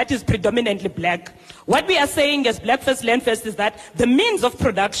country that is predominantly black. What we are saying as Black First Land First is that the means of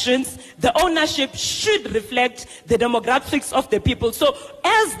productions, the ownership should reflect the demographics of the people. So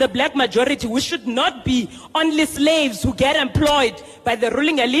as the black majority, we should not be only slaves who get employed by the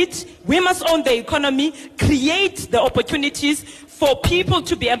ruling elite. We must own the economy, create the opportunities for people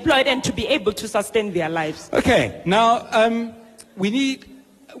to be employed and to be able to sustain their lives. Okay, now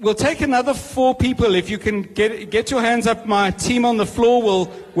we'll take another 4 people. If you can get your hands up, my team on the floor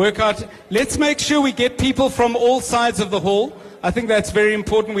will work out. Let's make sure we get people from all sides of the hall. I think that's very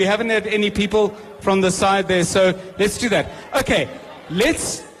important. We haven't had any people from the side there, so let's do that. Okay,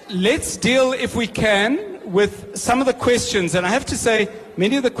 let's deal, if we can, with some of the questions. And I have to say,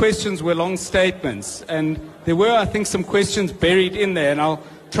 many of the questions were long statements, and there were, I think, some questions buried in there, and I'll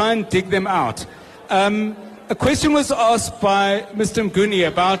try and dig them out. A question was asked by Mr. Mguni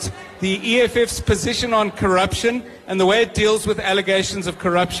about the EFF's position on corruption and the way it deals with allegations of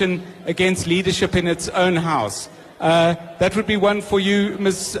corruption against leadership in its own house. That would be one for you,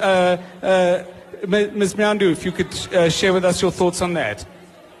 Ms. Mnyandu, if you could share with us your thoughts on that.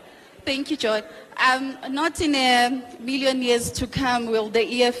 Thank you, John. Not in a million years to come will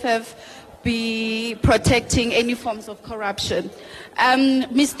the EFF be protecting any forms of corruption.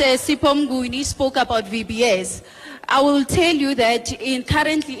 Mr. Sipomguni spoke about VBS. I will tell you that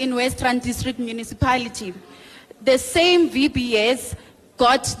currently in Western District Municipality, the same VBS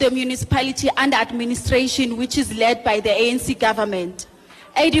got the municipality under administration, which is led by the ANC government.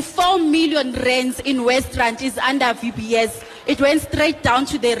 84 million rands in Western is under VBS. It went straight down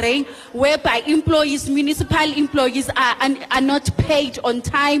to the rain, whereby employees, municipal employees are not paid on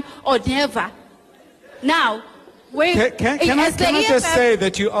time or never. Now, Can I just say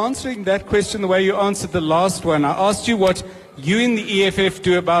that you're answering that question the way you answered the last one? I asked you what you in the EFF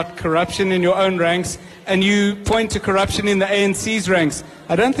do about corruption in your own ranks, and you point to corruption in the ANC's ranks.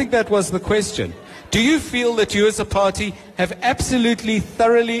 I don't think that was the question. Do you feel that you as a party have absolutely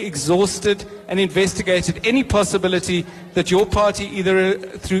thoroughly exhausted and investigated any possibility that your party, either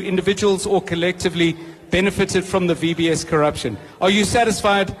through individuals or collectively, benefited from the VBS corruption? Are you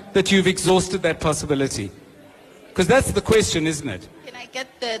satisfied that you've exhausted that possibility? Because that's the question, isn't it? Can I I get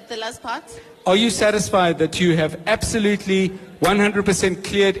the last part? Are you satisfied that you have absolutely 100%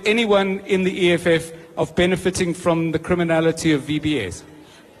 cleared anyone in the EFF of benefiting from the criminality of VBS?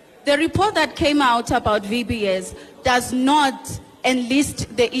 The report that came out about VBS does not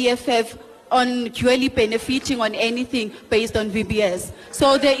enlist the EFF on dually benefiting on anything based on VBS.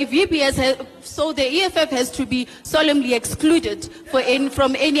 So the EFF has to be solemnly excluded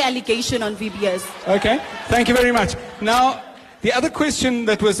from any allegation on VBS. Okay, thank you very much. Now, the other question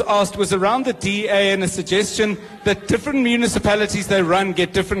that was asked was around the DA and a suggestion that different municipalities they run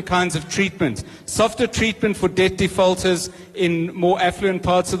get different kinds of treatment. Softer treatment for debt defaulters in more affluent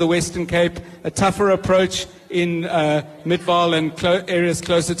parts of the Western Cape, a tougher approach in Midvaal and areas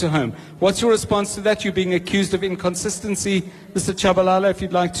closer to home. What's your response to that? You're being accused of inconsistency. Mr. Chabalala, if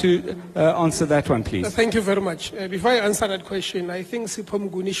you'd like to answer that one, please. Thank you very much. Before I answer that question, I think Sipho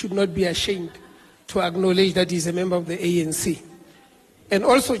Mnguni should not be ashamed to acknowledge that he's a member of the ANC. And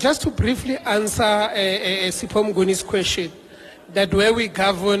also, just to briefly answer Sipho Mnguni's question, that where we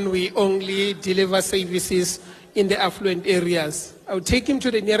govern, we only deliver services in the affluent areas. I would take him to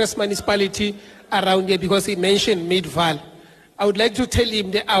the nearest municipality around here because he mentioned Midvaal. I would like to tell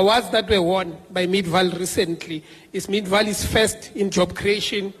him the awards that were won by Midvaal recently is Midvaal is first in job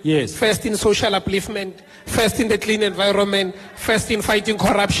creation, yes, first in social upliftment, first in the clean environment, first in fighting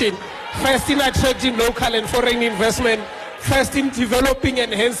corruption, first in attracting local and foreign investment, first in developing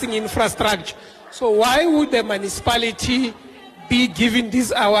and enhancing infrastructure. So why would the municipality be giving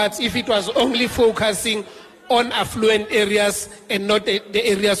these awards if it was only focusing on affluent areas and not the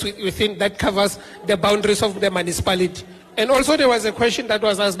areas within that covers the boundaries of the municipality? And also there was a question that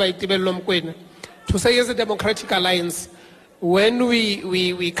was asked by Tibelo Mkwena to say, as a Democratic Alliance, when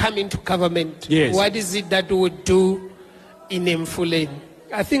we come into government, yes, what is it that we would do in Mfuleni?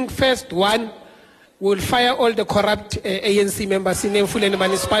 I think first one, we'll fire all the corrupt ANC members in Mfuleni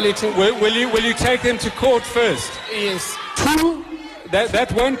municipality. Will you take them to court first? Yes. Two,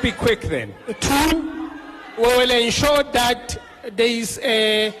 that won't be quick then. Two, we will ensure that there is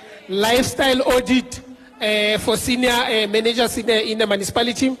a lifestyle audit for senior managers in the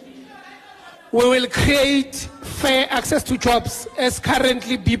municipality. We will create fair access to jobs, as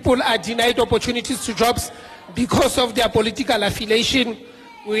currently people are denied opportunities to jobs because of their political affiliation.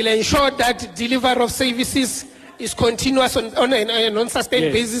 We will ensure that delivery of services is continuous on a non-sustained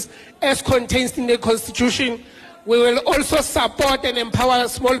yes, basis as contained in the Constitution. We will also support and empower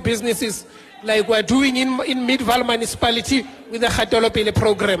small businesses like we're doing in Midvaal municipality with the Khatolopele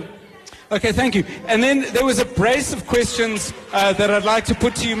program. Okay, thank you. And then there was a brace of questions that I'd like to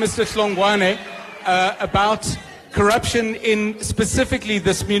put to you, Mr. Hlongwane, about corruption in specifically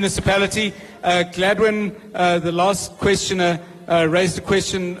this municipality. Gladwin, the last questioner, asked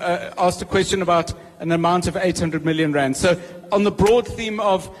a question about an amount of 800 million rand. So on the broad theme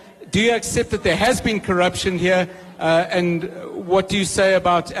of, do you accept that there has been corruption here? And what do you say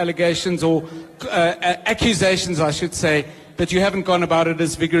about allegations or accusations, I should say, that you haven't gone about it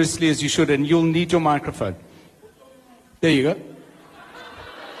as vigorously as you should? And you'll need your microphone. There you go.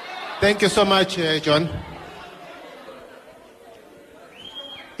 Thank you so much, John.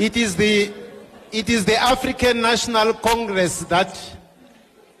 It is the African National Congress that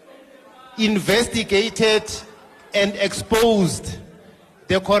investigated and exposed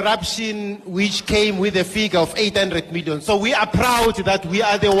the corruption which came with a figure of 800 million. So we are proud that we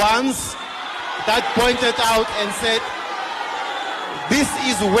are the ones that pointed out and said, this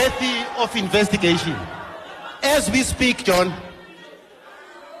is worthy of investigation. As we speak, John,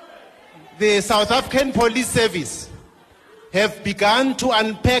 the South African Police Service have begun to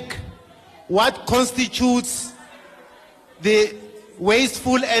unpack what constitutes the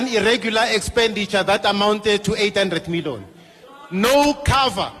wasteful and irregular expenditure that amounted to 800 million. No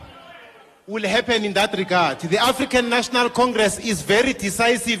cover will happen in that regard. The African National Congress is very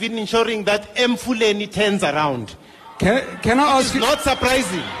decisive in ensuring that Mfuleni turns around. Can I ask you? It's not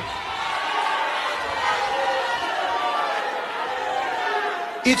surprising.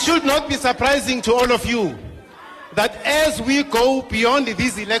 It should not be surprising to all of you that as we go beyond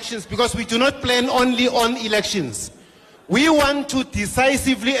these elections, because we do not plan only on elections, we want to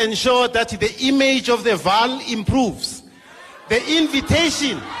decisively ensure that the image of the VAL improves. The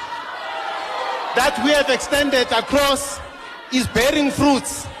invitation that we have extended across is bearing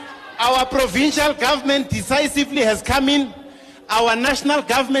fruits. Our provincial government decisively has come in. Our national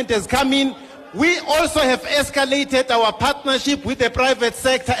government has come in. We also have escalated our partnership with the private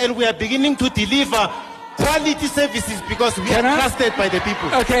sector, and we are beginning to deliver quality services because we are trusted by the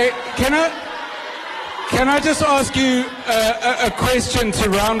people. Okay, can I just ask you a question to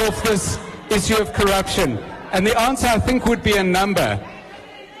round off this issue of corruption? And the answer, I think, would be a number.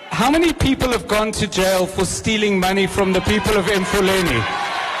 How many people have gone to jail for stealing money from the people of Mfuleni?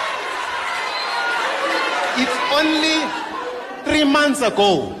 It's only 3 months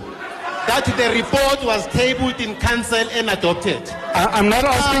ago that the report was tabled in council and adopted. I'm not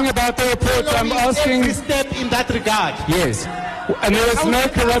asking about the report, I'm asking... Every step in that regard. Yes. And there was no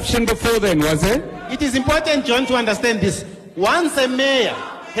corruption before then, was there? It is important, John, to understand this. Once a mayor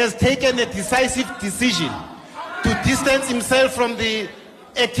has taken a decisive decision to distance himself from the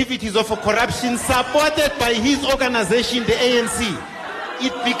activities of corruption supported by his organization, the ANC,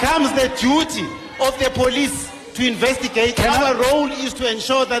 it becomes the duty of the police to investigate. Our role is to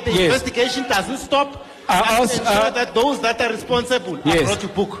ensure that the investigation doesn't stop and to ensure that those that are responsible are brought to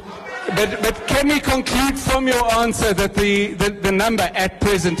book. But can we conclude from your answer that the number at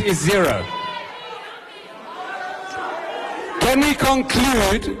present is 0? Can we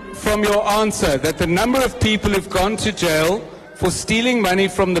conclude from your answer that the number of people who've gone to jail for stealing money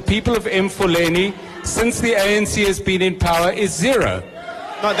from the people of Mfuleni since the ANC has been in power is 0?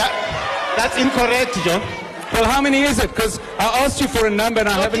 No, that's incorrect, John. Well, how many is it? Because I asked you for a number and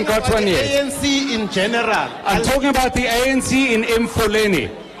I haven't got one yet. The ANC in general. I'm talking about the ANC in Mfuleni.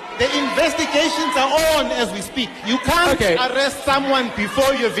 The investigations are on as we speak. You can't arrest someone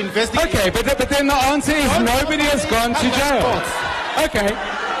before you've investigated. Okay, but then the answer is nobody has gone to jail. Okay.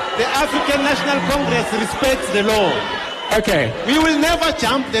 The African National Congress respects the law. Okay. We will never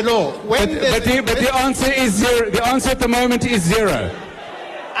jump the law. But the answer is 0. The answer at the moment is 0.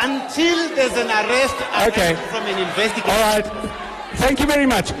 Until there's an arrest from an investigation. All right. Thank you very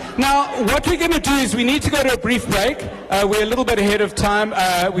much. Now, what we're going to do is we need to go to a brief break. We're a little bit ahead of time.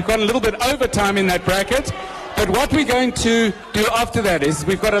 We've gone a little bit over time in that bracket. But what we're going to do after that is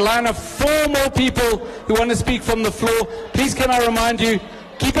we've got a line of 4 more people who want to speak from the floor. Please can I remind you,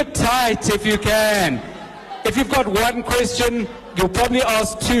 keep it tight if you can. If you've got one question, you'll probably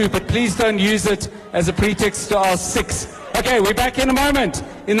ask 2, but please don't use it as a pretext to ask 6. Okay, we're back in a moment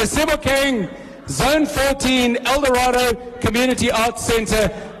in the Sebokeng, Zone 14, Eldorado Community Arts Center.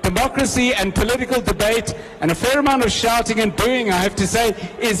 Democracy and political debate and a fair amount of shouting and booing, I have to say,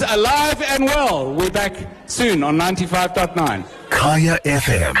 is alive and well. We're back soon on 95.9. Kaya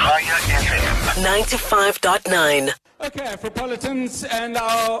FM. 95.9. Okay, Afropolitans and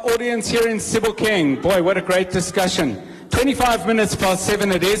our audience here in Sebokeng. Boy, what a great discussion. 25 minutes past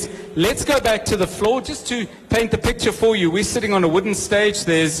 7 it is. Let's go back to the floor just to paint the picture for you. We're sitting on a wooden stage.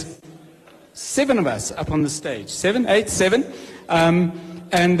 There's 7 of us up on the stage. 7, 8, 7.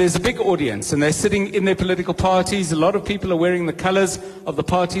 And there's a big audience, and they're sitting in their political parties. A lot of people are wearing the colors of the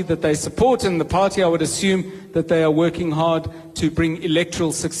party that they support, and the party, I would assume, that they are working hard to bring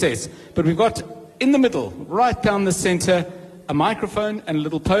electoral success. But we've got, in the middle, right down the center, a microphone and a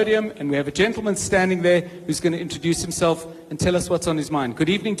little podium, and we have a gentleman standing there who's going to introduce himself and tell us what's on his mind. Good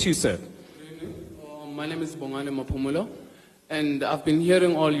evening to you, sir. Good evening. My name is Bongane Mapumulo, and I've been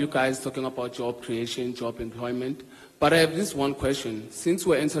hearing all you guys talking about job creation, job employment. But I have this one question. Since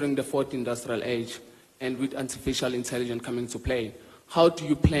we're entering the 4th industrial age and with artificial intelligence coming to play, how do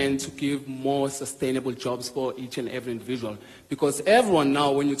you plan to give more sustainable jobs for each and every individual? Because everyone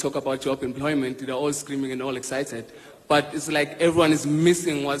now, when you talk about job employment, they're all screaming and all excited. But it's like everyone is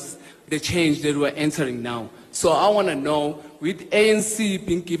missing what's the change that we're entering now. So I want to know, with ANC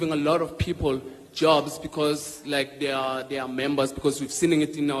being giving a lot of people jobs because like they are members, because we've seen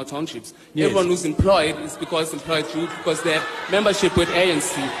it in our townships. Yes. Everyone who's employed is because they have membership with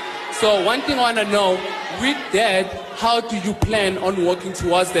ANC. So one thing I want to know, with that, how do you plan on working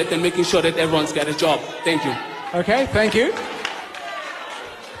towards that and making sure that everyone's got a job? Thank you. Okay, thank you.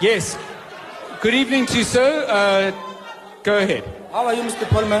 Yes. Good evening to you, sir. Go ahead. How are you, Mr.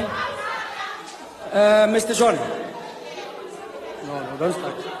 Pullman? Mr. John? No, don't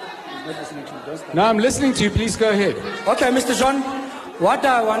start. No, I'm listening to you. Please go ahead. Okay, Mr. John, what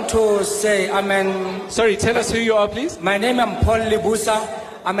I want to say, Sorry, tell us who you are, please. My name is Paul Libusa.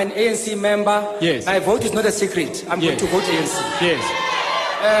 I'm an ANC member. Yes. My vote is not a secret. I'm going to vote ANC. Yes.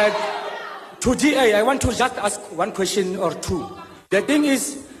 To DA, I want to just ask one question or two. The thing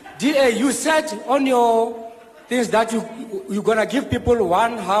is, DA, you said on your things that you're going to give people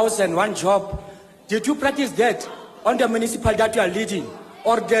one house and one job. Did you practice that on the municipal that you are leading?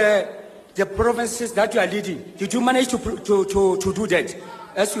 Or the provinces that you are leading, did you manage to do that,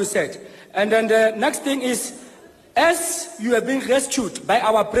 as you said? And then the next thing is, as you have been rescued by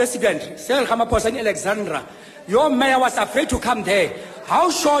our president, Cyril Ramaphosa in Alexandra, your mayor was afraid to come there.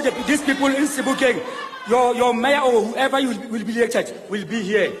 How sure that these people in Sebokeng, your mayor or whoever you will be elected, will be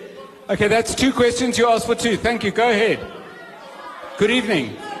here? Okay, that's 2 questions. You asked for 2. Thank you. Go ahead. Good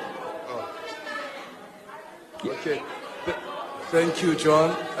evening. Okay. Thank you, John.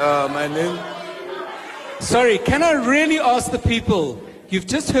 My name... Sorry, can I really ask the people? You've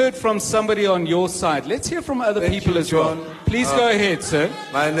just heard from somebody on your side. Let's hear from other people as well. Please go ahead, sir.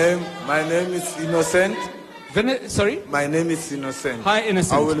 My name is Innocent. Sorry? My name is Innocent. Hi,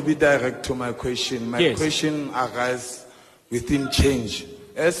 Innocent. I will be direct to my question. My question arises within change.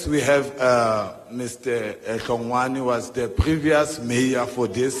 As we have Mr. Hlongwane was the previous mayor for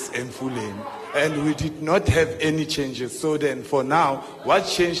this Mfuleni, and we did not have any changes. So then for now, what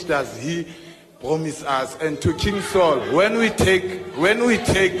change does he promise us? And to King Saul, when we take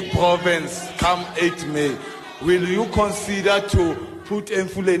province come 8 May, will you consider to put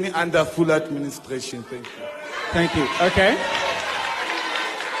Mfuleni under full administration? Thank you. Thank you. Okay.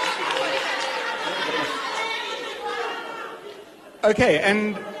 Okay,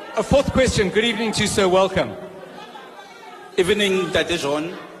 and a fourth question. Good evening to you, sir. Welcome. Evening, Tate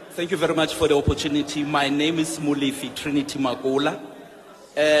John. Thank you very much for the opportunity. My name is Mulefi Trinity Magola.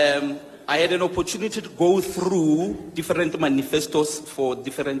 I had an opportunity to go through different manifestos for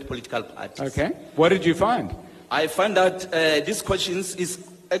different political parties. Okay. What did you find? I found that these questions is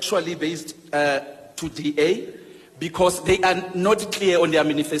actually based to DA because they are not clear on their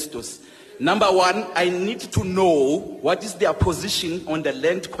manifestos. Number one, I need to know what is their position on the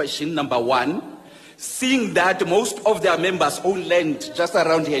land question, number one, seeing that most of their members own land just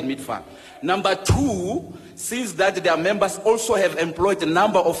around here in Midfarm. Number two, since that their members also have employed a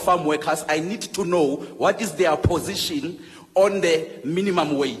number of farm workers, I need to know what is their position on the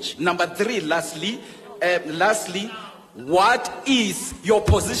minimum wage. Number three, lastly, what is your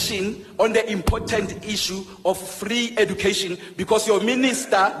position on the important issue of free education? Because your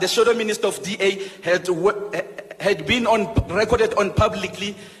minister, the shadow minister of DA, had been recorded on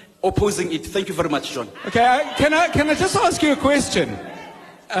publicly opposing it. Thank you very much, John. Okay, can I just ask you a question?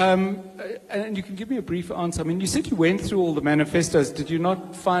 And you can give me a brief answer. I mean, you said you went through all the manifestos. Did you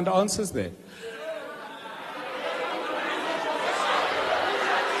not find answers there?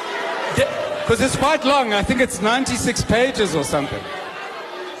 Because it's quite long. I think it's 96 pages or something.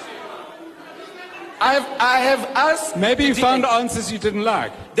 I have asked... Maybe you found answers you didn't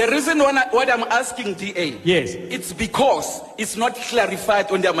like. The reason what I'm asking DA, yes, it's because it's not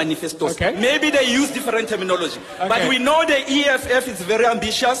clarified on their manifestos. Okay. Maybe they use different terminology. Okay. But we know the EFF is very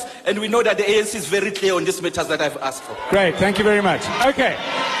ambitious, and we know that the ANC is very clear on these matters that I've asked for. Great, thank you very much. Okay,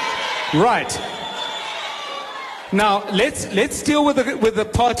 right. Now, let's deal with the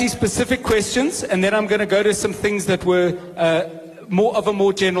party-specific questions, and then I'm going to go to some things that were more of a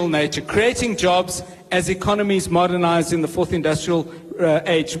more general nature. Creating jobs as economies modernize in the fourth industrial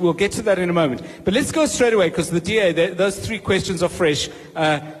age. We'll get to that in a moment. But let's go straight away, because the DA, those three questions are fresh.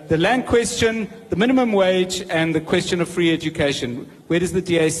 The land question, the minimum wage, and the question of free education. Where does the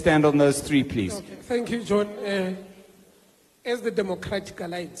DA stand on those three, please? Okay. Thank you, John. As the Democratic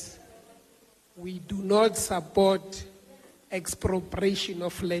Alliance, we do not support expropriation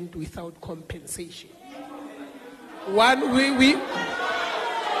of land without compensation.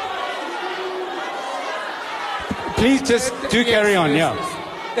 Please just do carry on, yeah.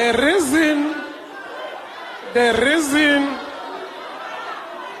 The reason.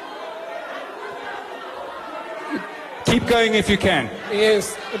 Keep going if you can.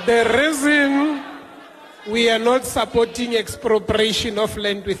 Yes, the reason we are not supporting expropriation of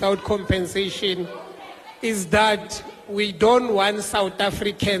land without compensation is that we don't want South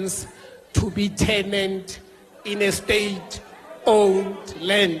Africans to be tenant in a state-owned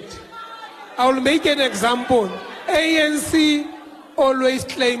land. I will make an example. ANC always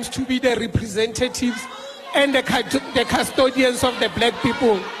claims to be the representatives and the custodians of the black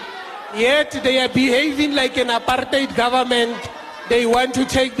people. Yet they are behaving like an apartheid government. They want to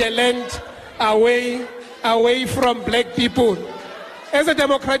take the land away from black people. As a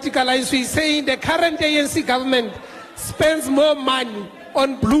Democratic Alliance, we are saying the current ANC government spends more money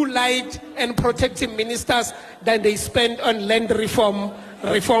on blue light and protecting ministers than they spend on land reform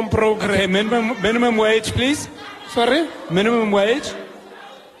program. Okay, minimum wage, please. Sorry? Minimum wage.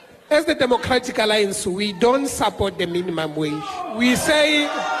 As the Democratic Alliance, we don't support the minimum wage. We're saying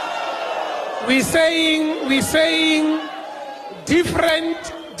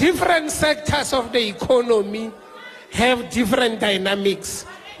different sectors of the economy have different dynamics.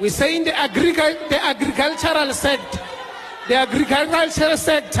 We're saying the agricultural sector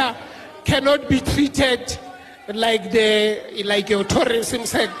cannot be treated like your tourism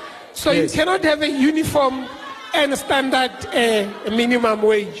sector. So yes, you cannot have a uniform and standard minimum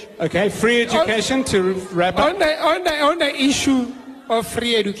wage. Okay, free education to wrap up. On the issue of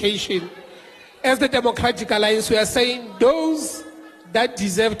free education, as the Democratic Alliance, we are saying those that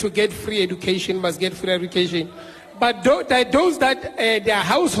deserve to get free education must get free education. But those that their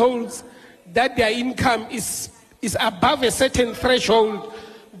households, that their income is above a certain threshold,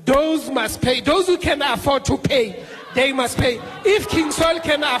 those must pay. Those who can afford to pay, they must pay. If King Sol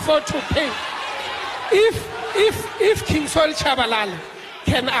can afford to pay, if King Sol Chabalala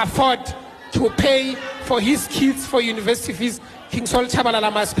can afford to pay for his kids for university fees, King Sol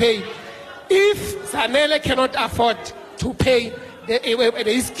Chabalala must pay. If Zanele cannot afford to pay,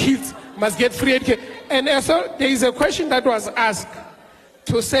 his kids must get free education. And also, there is a question that was asked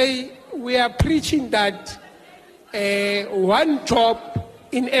to say we are preaching that one job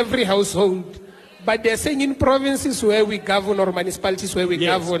in every household, but they're saying in provinces where we govern or municipalities where we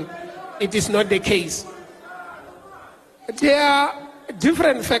govern, it is not the case. There are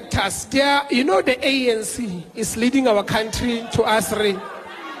different factors. The ANC is leading our country to ushery.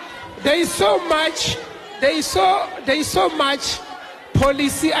 There is so much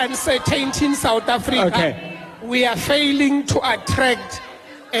policy uncertainty in South Africa. Okay. We are failing to attract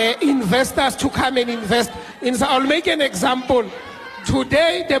investors to come and invest. I'll make an example.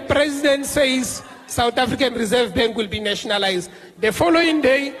 Today, the president says South African Reserve Bank will be nationalized. The following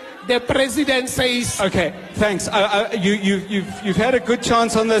day, the president says... Okay, thanks. You've had a good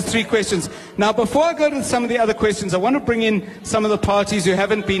chance on those three questions. Now, before I go to some of the other questions, I want to bring in some of the parties who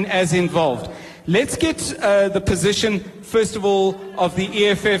haven't been as involved. Let's get the position, first of all, of the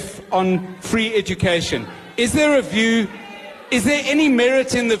EFF on free education. Is there any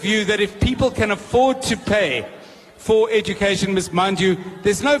merit in the view that if people can afford to pay for education, mind you,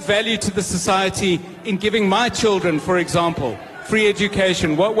 there's no value to the society in giving my children, for example, free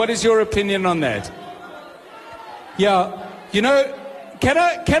education. What is your opinion on that? Yeah, can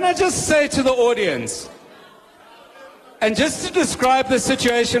I just say to the audience, and just to describe the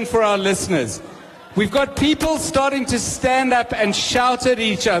situation for our listeners, we've got people starting to stand up and shout at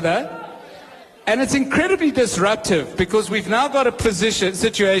each other, and it's incredibly disruptive because we've now got a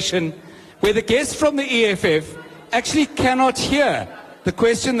situation where the guests from the EFF actually cannot hear the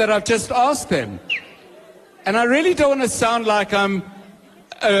question that I've just asked them. And I really don't want to sound like I'm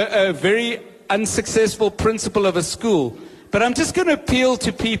a very unsuccessful principal of a school, but I'm just going to appeal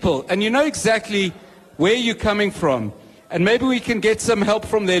to people, and you know exactly where you're coming from, and maybe we can get some help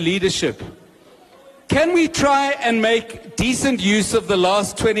from their leadership. Can we try and make decent use of the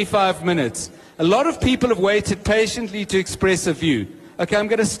last 25 minutes? A lot of people have waited patiently to express a view. Okay, I'm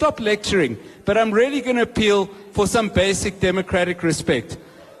going to stop lecturing, but I'm really going to appeal for some basic democratic respect.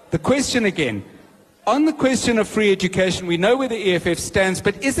 The question again, on the question of free education, we know where the EFF stands,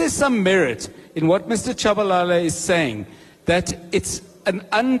 but is there some merit in what Mr. Chabalala is saying, that it's an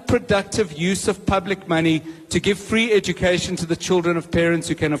unproductive use of public money to give free education to the children of parents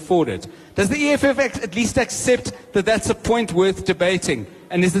who can afford it? Does the EFF at least accept that that's a point worth debating?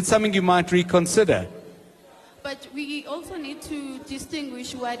 And is it something you might reconsider? But we also need to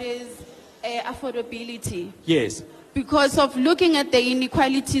distinguish what is affordability. Yes. Because of looking at the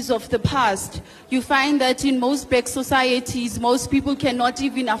inequalities of the past, you find that in most black societies, most people cannot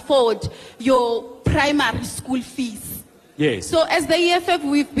even afford your primary school fees. Yes. So as the EFF,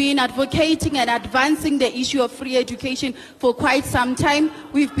 we've been advocating and advancing the issue of free education for quite some time.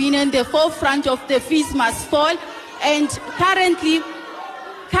 We've been in the forefront of the fees must fall. And currently,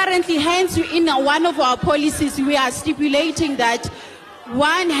 hence, in one of our policies, we are stipulating that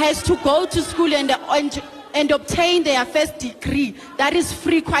one has to go to school and obtain their first degree. That is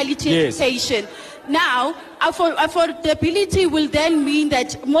free quality education. Now, affordability will then mean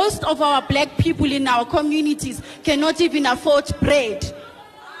that most of our black people in our communities cannot even afford bread.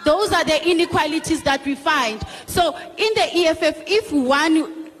 Those are the inequalities that we find. So in the EFF, if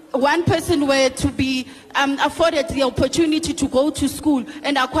one person were to be afforded the opportunity to go to school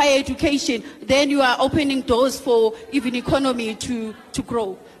and acquire education, then you are opening doors for even economy to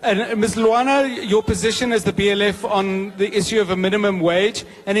grow. And Ms. Luana, your position as the BLF on the issue of a minimum wage,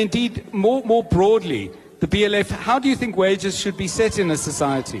 and indeed more broadly, the BLF, how do you think wages should be set in a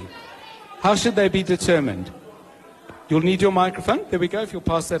society? How should they be determined? You'll need your microphone. There we go, if you'll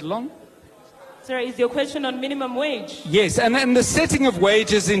pass that along. Sorry, is your question on minimum wage? Yes, and the setting of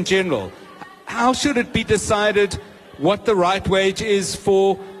wages in general. How should it be decided what the right wage is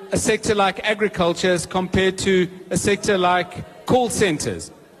for a sector like agriculture as compared to a sector like call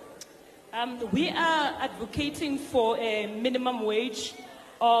centers? We are advocating for a minimum wage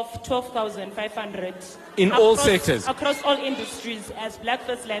of 12,500. In all sectors? Across all industries as Black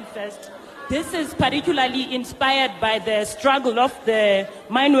First Land First. This is particularly inspired by the struggle of the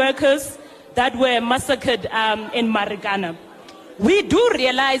mine workers that were massacred in Marikana. We do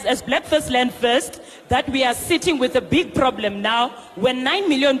realize as Black First Land First that we are sitting with a big problem now when 9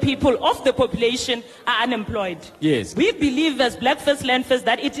 million people of the population are unemployed. Yes. We believe as Black First Land First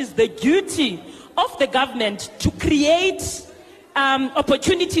that it is the duty of the government to create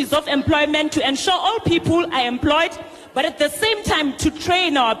opportunities of employment to ensure all people are employed, but at the same time to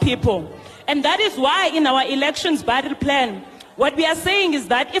train our people. And that is why in our elections battle plan, what we are saying is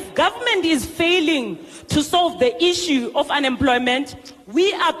that if government is failing to solve the issue of unemployment,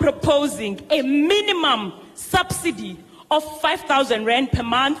 we are proposing a minimum subsidy of 5,000 rand per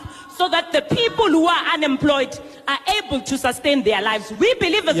month so that the people who are unemployed are able to sustain their lives. We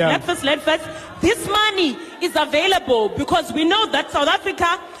believe as Black First Land First, this money is available because we know that South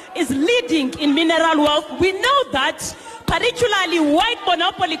Africa is leading in mineral wealth. We know that particularly white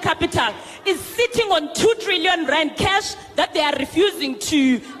monopoly capital is sitting on 2 trillion rand cash that they are refusing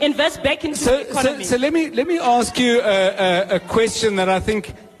to invest back into the economy. So let me ask you a question that I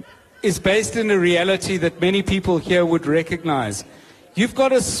think is based in a reality that many people here would recognize. You've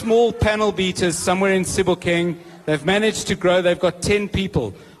got a small panel beaters somewhere in Sebokeng. They've managed to grow. They've got 10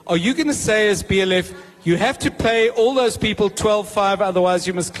 people. Are you going to say as BLF, you have to pay all those people 12.5, otherwise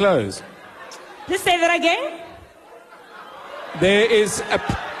you must close? Please say that again. There is a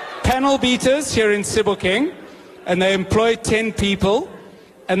panel beaters here in Sebokeng, and they employ 10 people,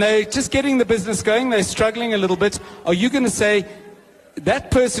 and they're just getting the business going. They're struggling a little bit. Are you going to say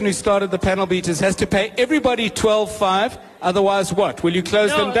that person who started the panel beaters has to pay everybody 12.5? Otherwise, what? Will you close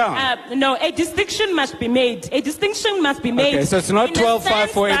them down? No, a distinction must be made. A distinction must be made. Okay, so it's not 12.5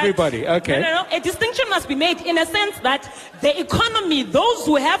 for everybody. Okay. No. A distinction must be made in a sense that the economy, those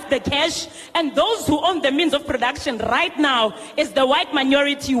who have the cash and those who own the means of production right now is the white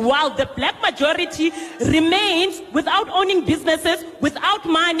minority, while the black majority remains without owning businesses, without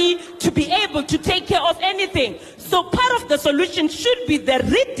money to be able to take care of anything. So part of the solution should be the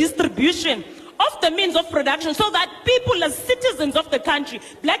redistribution of the means of production so that people as citizens of the country,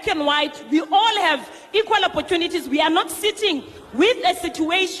 black and white, we all have equal opportunities. We are not sitting with a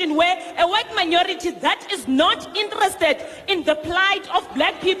situation where a white minority that is not interested in the plight of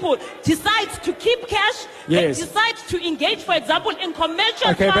black people decides to keep cash, yes, and decides to engage, for example, in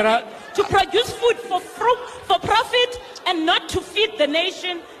commercial farming to produce food for profit and not to feed the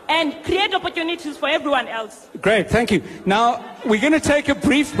nation and create opportunities for everyone else. Great, thank you. Now, we're going to take a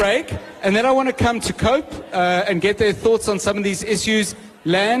brief break, and then I want to come to COPE and get their thoughts on some of these issues,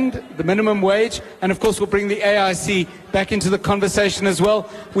 land, the minimum wage, and of course we'll bring the AIC back into the conversation as well.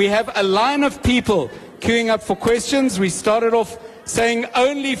 We have a line of people queuing up for questions. We started off saying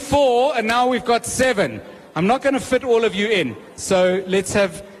only 4, and now we've got 7. I'm not going to fit all of you in, so let's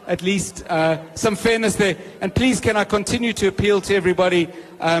have at least some fairness there. And please, can I continue to appeal to everybody,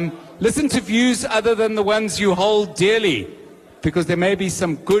 listen to views other than the ones you hold dearly, because there may be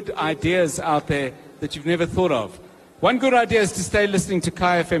some good ideas out there that you've never thought of. One good idea is to stay listening to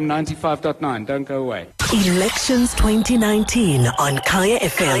Kaya FM 95.9. Don't go away. Elections 2019 on Kaya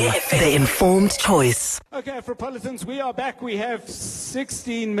FM, the informed choice. Okay, Afropolitans, we are back. We have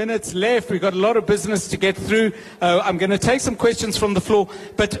 16 minutes left. We've got a lot of business to get through. I'm going to take some questions from the floor.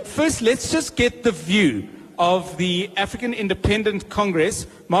 But first, let's just get the view of the African Independent Congress.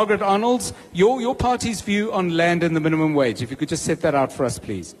 Margaret Arnolds, your party's view on land and the minimum wage. If you could just set that out for us,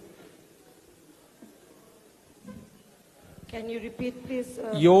 please. Can you repeat, please?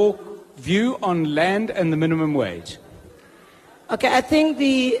 Your view on land and the minimum wage. Okay, I think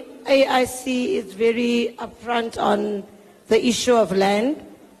the AIC is very upfront on the issue of land.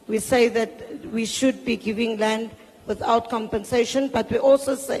 We say that we should be giving land without compensation, but we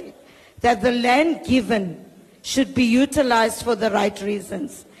also say that the land given should be utilized for the right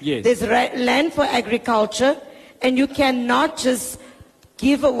reasons. Yes. There's land for agriculture, and you cannot just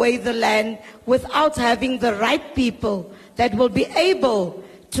give away the land without having the right people that will be able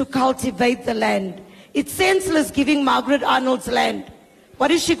to cultivate the land. It's senseless giving Margaret Arnold's land.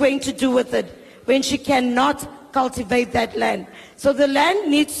 What is she going to do with it when she cannot cultivate that land? So the land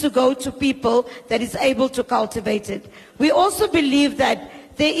needs to go to people that is able to cultivate it. We also believe that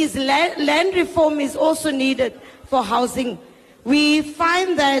there is land reform is also needed for housing. We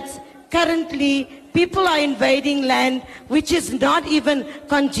find that currently people are invading land which is not even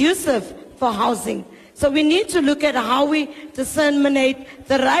conducive for housing. So we need to look at how we disseminate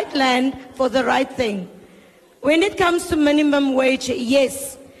the right land for the right thing. When it comes to minimum wage,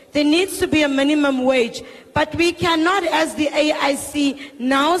 yes, there needs to be a minimum wage. But we cannot, as the AIC,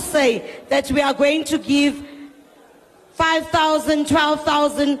 now say that we are going to give 5,000,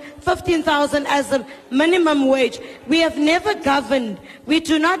 12,000, 15,000 as a minimum wage. We have never governed. We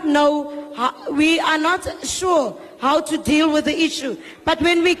do not know, we are not sure how to deal with the issue. But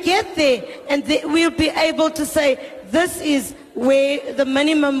when we get there, and we'll be able to say, this is where the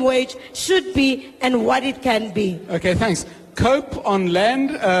minimum wage should be and what it can be. Okay, thanks. Cope on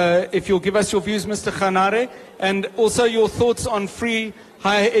land, if you'll give us your views, Mr. Khanare, and also your thoughts on free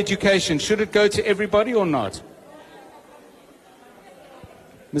higher education. Should it go to everybody or not?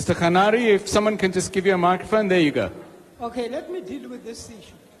 Mr. Khanare, if someone can just give you a microphone, there you go. Okay, let me deal with this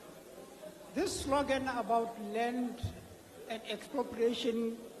issue. This slogan about land and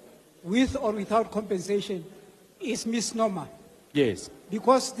expropriation with or without compensation is misnomer. Yes.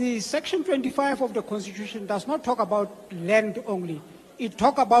 Because the Section 25 of the Constitution does not talk about land only. It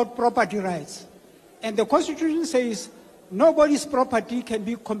talks about property rights. And the Constitution says nobody's property can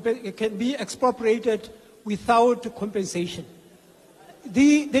be expropriated without compensation.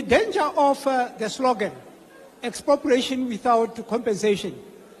 The danger of the slogan, expropriation without compensation,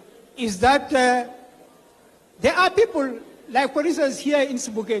 is that there are people, like for instance here in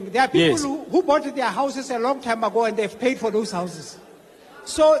Sebokeng, there are people who bought their houses a long time ago and they've paid for those houses.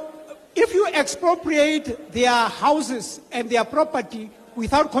 So if you expropriate their houses and their property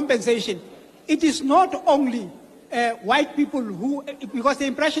without compensation, it is not only white people who, because the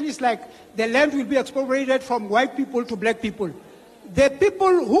impression is like the land will be expropriated from white people to black people. The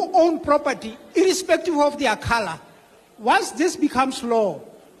people who own property, irrespective of their color, once this becomes law,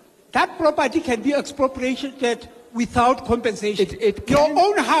 that property can be expropriated without compensation. Your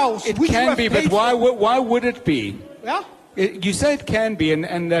own house, it can be, but why would it be? Yeah? You say it can be,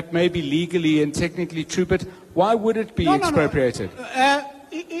 and that may be legally and technically true, but why would it be expropriated?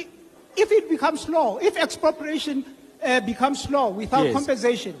 If it becomes law, if expropriation becomes law without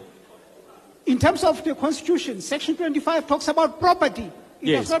compensation, in terms of the Constitution, Section 25 talks about property.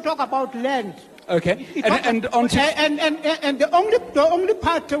 It does not talk about land. Okay. And the only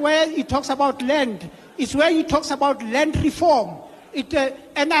part where it talks about land is where it talks about land reform.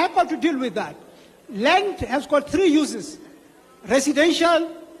 And I have got to deal with that. Land has got three uses: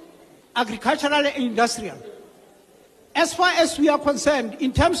 residential, agricultural, and industrial. As far as we are concerned,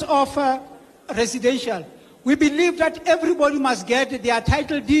 in terms of residential, we believe that everybody must get their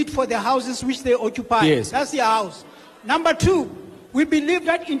title deed for the houses which they occupy. Yes. That's their house. Number two, we believe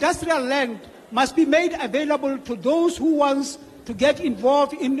that industrial land must be made available to those who want to get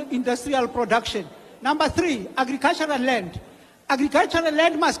involved in industrial production. Number three, agricultural land. Agricultural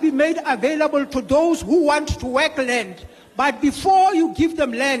land must be made available to those who want to work land. But before you give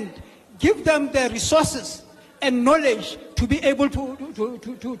them land, give them the resources and knowledge to be able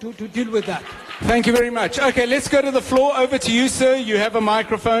to deal with that. Thank you very much. Okay, let's go to the floor. Over to you, sir. You have a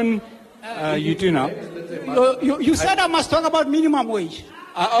microphone. You do now. You said I must talk about minimum wage.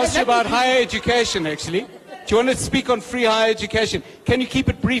 I asked you about higher education, actually. Do you want to speak on free higher education? Can you keep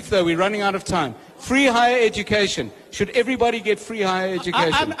it brief, though? We're running out of time. Free higher education. Should everybody get free higher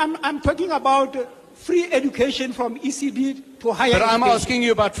education? I'm talking about free education from ECD to higher education. But I'm asking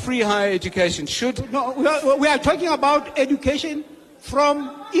you about free higher education. No, we are talking about education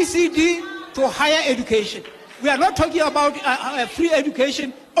from ECD to higher education. We are not talking about free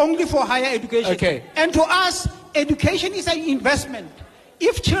education only for higher education. Okay. And to us, education is an investment.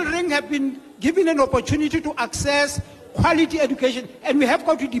 If children have been given an opportunity to access quality education, and we have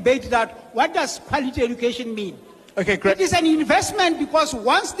got to debate that, what does quality education mean? Okay, great. It is an investment because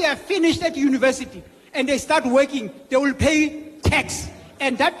once they are finished at university and they start working, they will pay tax.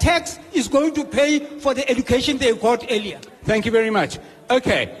 And that tax is going to pay for the education they got earlier. Thank you very much.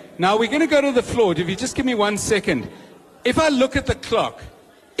 Okay, now we're going to go to the floor. If you just give me 1 second. If I look at the clock,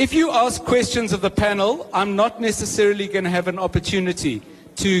 if you ask questions of the panel, I'm not necessarily going to have an opportunity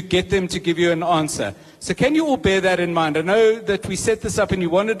to get them to give you an answer. So can you all bear that in mind? I know that we set this up and you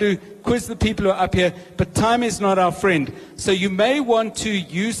wanted to quiz the people who are up here, but time is not our friend. So you may want to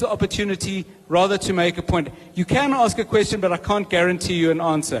use the opportunity rather to make a point. You can ask a question, but I can't guarantee you an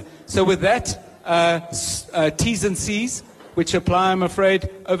answer. So with that, T's and C's, which apply, I'm afraid,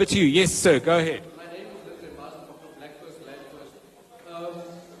 over to you. Yes, sir, go ahead.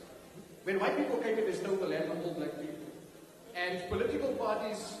 When white people came in, they stole the land from all black people. And political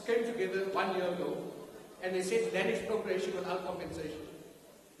parties came together 1 year ago, and they said land expropriation without compensation.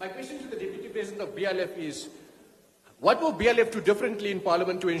 My question to the Deputy President of BLF is, what will BLF do differently in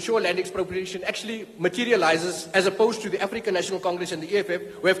Parliament to ensure land expropriation actually materializes, as opposed to the African National Congress and the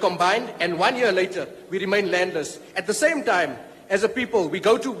EFF, who have combined, and 1 year later, we remain landless. At the same time, as a people, we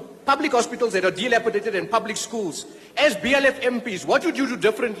go to public hospitals that are dilapidated and public schools. As BLF MPs, what would you do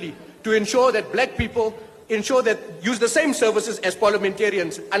differently to ensure that black people ensure that use the same services as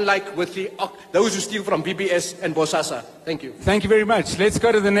parliamentarians, unlike with those who steal from BBS and Bosasa. Thank you. Thank you very much. Let's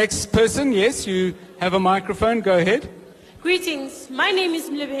go to the next person. Yes, you have a microphone. Go ahead. Greetings. My name is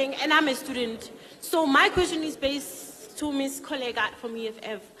Sebokeng and I'm a student. So my question is based to Ms. Kollega from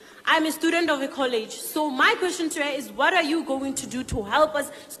EFF. I'm a student of a college. So my question to her is, what are you going to do to help us,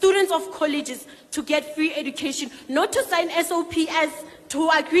 students of colleges, to get free education, not to sign SOPs, to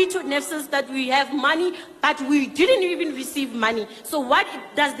agree to NEFSAs that we have money, but we didn't even receive money. So what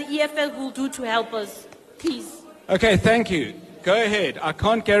does the EFF will do to help us? Please. Okay, thank you. Go ahead. I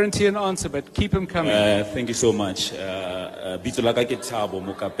can't guarantee an answer, but keep them coming. Thank you so much. I'd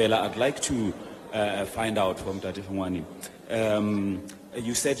like to find out from Tate Fungwani.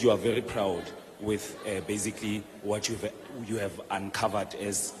 You said you are very proud with basically what you have uncovered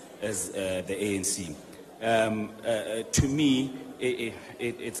as the ANC. To me,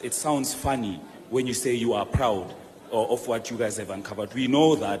 it sounds funny when you say you are proud of what you guys have uncovered. We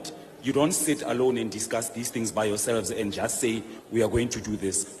know that you don't sit alone and discuss these things by yourselves and just say, we are going to do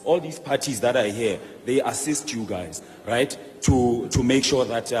this. All these parties that are here, they assist you guys, right? To make sure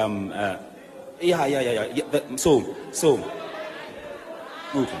that,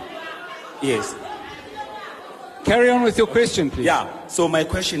 okay. Yes. Carry on with your question, please. Yeah. So my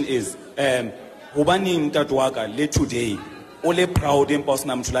question is, Hobani Mtatuaka, le today, ole proud in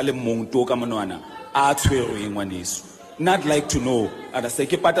Posnam Tulale Mongto Kamanoana, not like to know, and I say,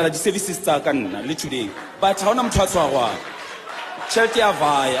 Kepata services takan, literally, but how nam Tatwa, Cheltia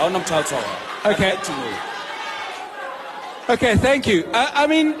Vai, how nam Tatwa. Okay. Okay, thank you. I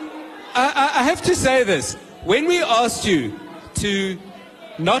mean, I have to say this. When we asked you to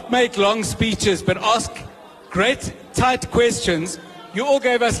not make long speeches, but ask great, tight questions, you all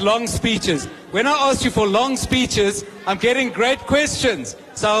gave us long speeches. When I asked you for long speeches, I'm getting great questions.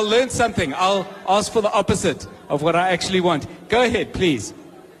 So I'll learn something. I'll ask for the opposite of what I actually want. Go ahead, please.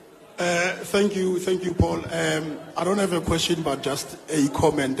 Thank you, Paul. I don't have a question, but just a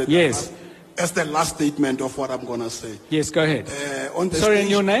comment. Yes. As the last statement of what I'm going to say. Yes, go ahead. On the Sorry, stage,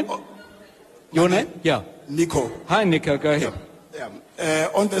 and your name? Your name? Yeah. Nico. Hi, Nico. Go ahead.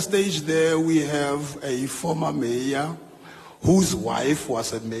 On the stage there, we have a former mayor whose wife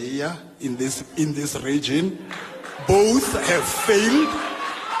was a mayor in this region. Both have failed.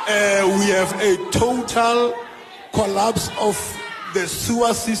 We have a total collapse of the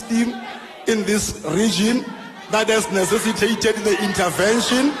sewer system in this region that has necessitated the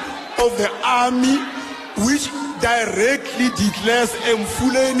intervention of the army, which directly declares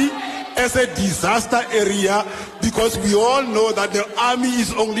Mfuleni as a disaster area, because we all know that the army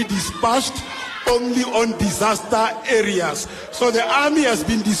is only dispatched only on disaster areas. So the army has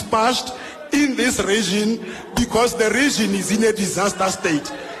been dispatched in this region because the region is in a disaster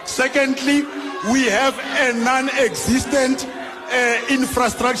state. Secondly, we have a non-existent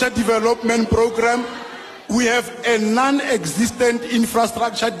infrastructure development program. We have a non-existent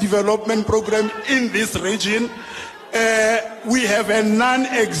infrastructure development program in this region. We have a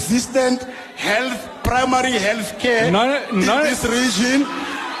non-existent primary health care in this region.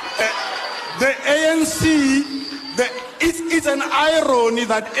 The ANC, it's an irony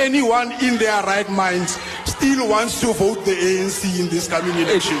that anyone in their right minds still wants to vote the ANC in these coming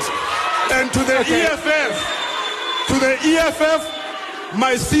elections. And to the EFF,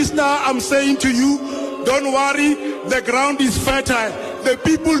 my sister, I'm saying to you, don't worry, the ground is fertile. The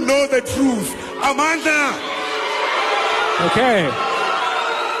people know the truth. Amanda. Okay.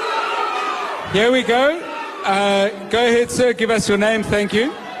 Here we go. Go ahead, sir. Give us your name. Thank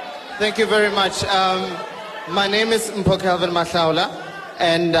you. Thank you very much. My name is Calvin Mahlaula,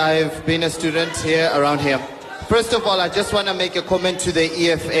 and I've been a student here around here. First of all, I just want to make a comment to the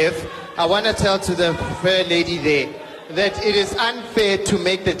EFF. I want to tell to the fair lady there that it is unfair to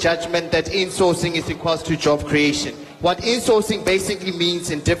make the judgment that insourcing is equals to job creation. What insourcing basically means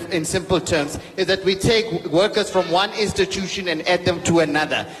in simple terms is that we take workers from one institution and add them to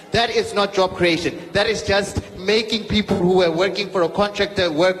another. That is not job creation. That is just making people who are working for a contractor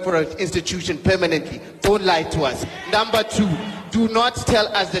work for an institution permanently. Don't lie to us. Number two, do not tell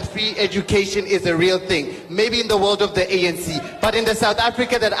us that free education is a real thing. Maybe in the world of the ANC, but in the South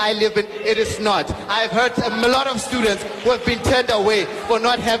Africa that I live in, it is not. I've heard a lot of students who have been turned away for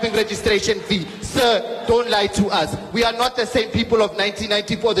not having registration fee. Sir, don't lie to us. We are not the same people of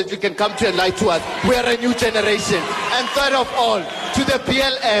 1994 that you can come to and lie to us. We are a new generation. And third of all, to the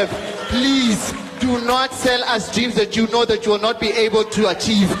BLF, please, do not sell us dreams that you know that you will not be able to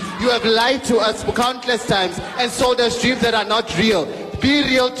achieve. You have lied to us countless times and sold us dreams that are not real. Be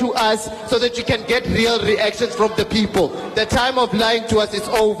real to us so that you can get real reactions from the people. The time of lying to us is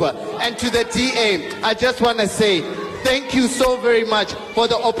over. And to the DA, I just want to say, thank you so very much for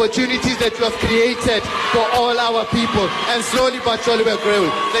the opportunities that you have created for all our people. And slowly but surely we're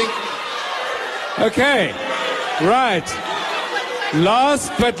growing. Thank you. Okay, right.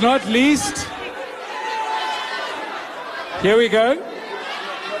 Last but not least, here we go.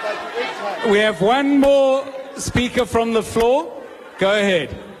 We have one more speaker from the floor. Go ahead.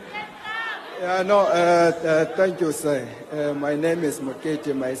 Thank you, sir. My name is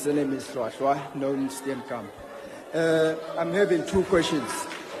Mokete. My surname is Shwashwa, known Stem Camp. I'm having two questions.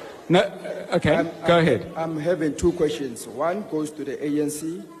 No, okay, go ahead. I'm having two questions. One goes to the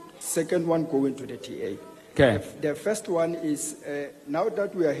ANC, second one going to the TA. Okay. The first one is, now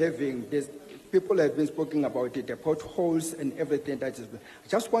that we are having this, people have been speaking about it, the potholes and everything that is. I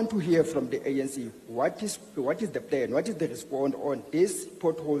just want to hear from the ANC, what is the plan, what is the response on these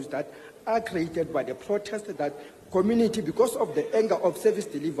potholes that are created by the protest that community because of the anger of service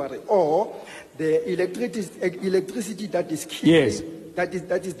delivery or the electricity that is keeping, yes, that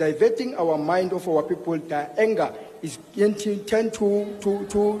is diverting our mind of our people. The anger is tend to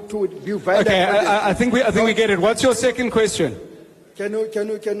be violent. Okay, I think we get it. What's your second question? Can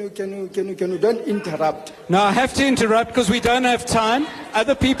you don't interrupt? No, I have to interrupt because we don't have time.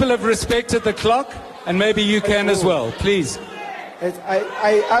 Other people have respected the clock, and maybe you can as well. Please.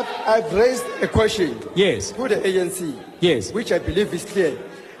 I've raised a question. Yes. To the ANC. Yes. Which I believe is clear.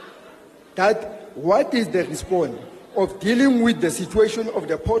 That what is the response of dealing with the situation of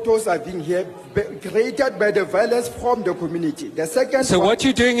the potholes are being here created by the violence from the community. The second. So what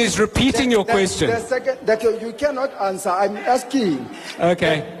you're doing is repeating your question. The second, that you cannot answer. I'm asking.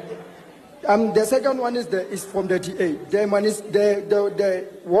 Okay. The second one is from the DA. The one is the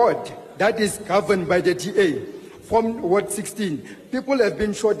ward that is governed by the DA from Ward 16. People have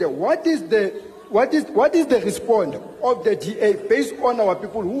been shot there. What is the response of the DA based on our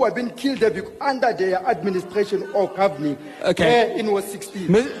people who have been killed there under their administration or governing in Ward 16?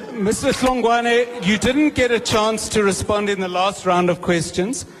 Mr. Slongwane, you didn't get a chance to respond in the last round of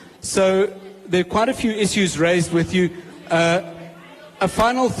questions, so there are quite a few issues raised with you. A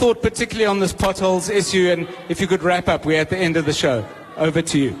final thought, particularly on this potholes issue, and if you could wrap up, we're at the end of the show. Over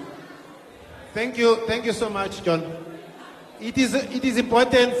to you. Thank you so much, John. It is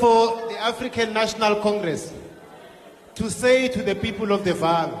important for the African National Congress to say to the people of the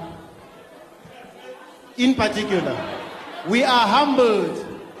Vaal, in particular, we are humbled,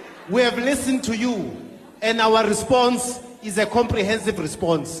 we have listened to you, and our response is a comprehensive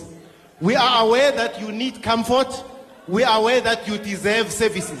response. We are aware that you need comfort, we are aware that you deserve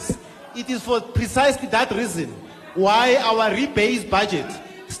services. It is for precisely that reason why our rebased budget,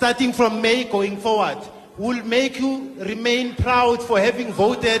 starting from May going forward, will make you remain proud for having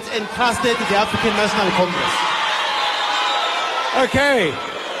voted and trusted the African National Congress. Okay.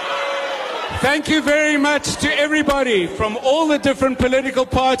 Thank you very much to everybody from all the different political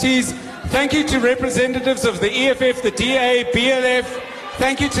parties. Thank you to representatives of the EFF, the DA, BLF.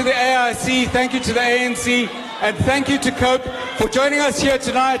 Thank you to the AIC. Thank you to the ANC. And thank you to COPE for joining us here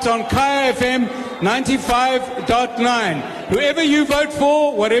tonight on Kaya FM 95.9. Whoever you vote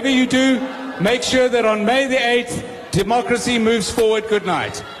for, whatever you do, make sure that on May the 8th, democracy moves forward. Good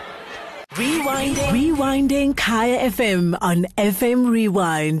night. Rewinding Kaya FM on FM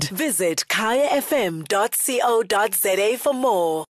Rewind. Visit kayafm.co.za for more.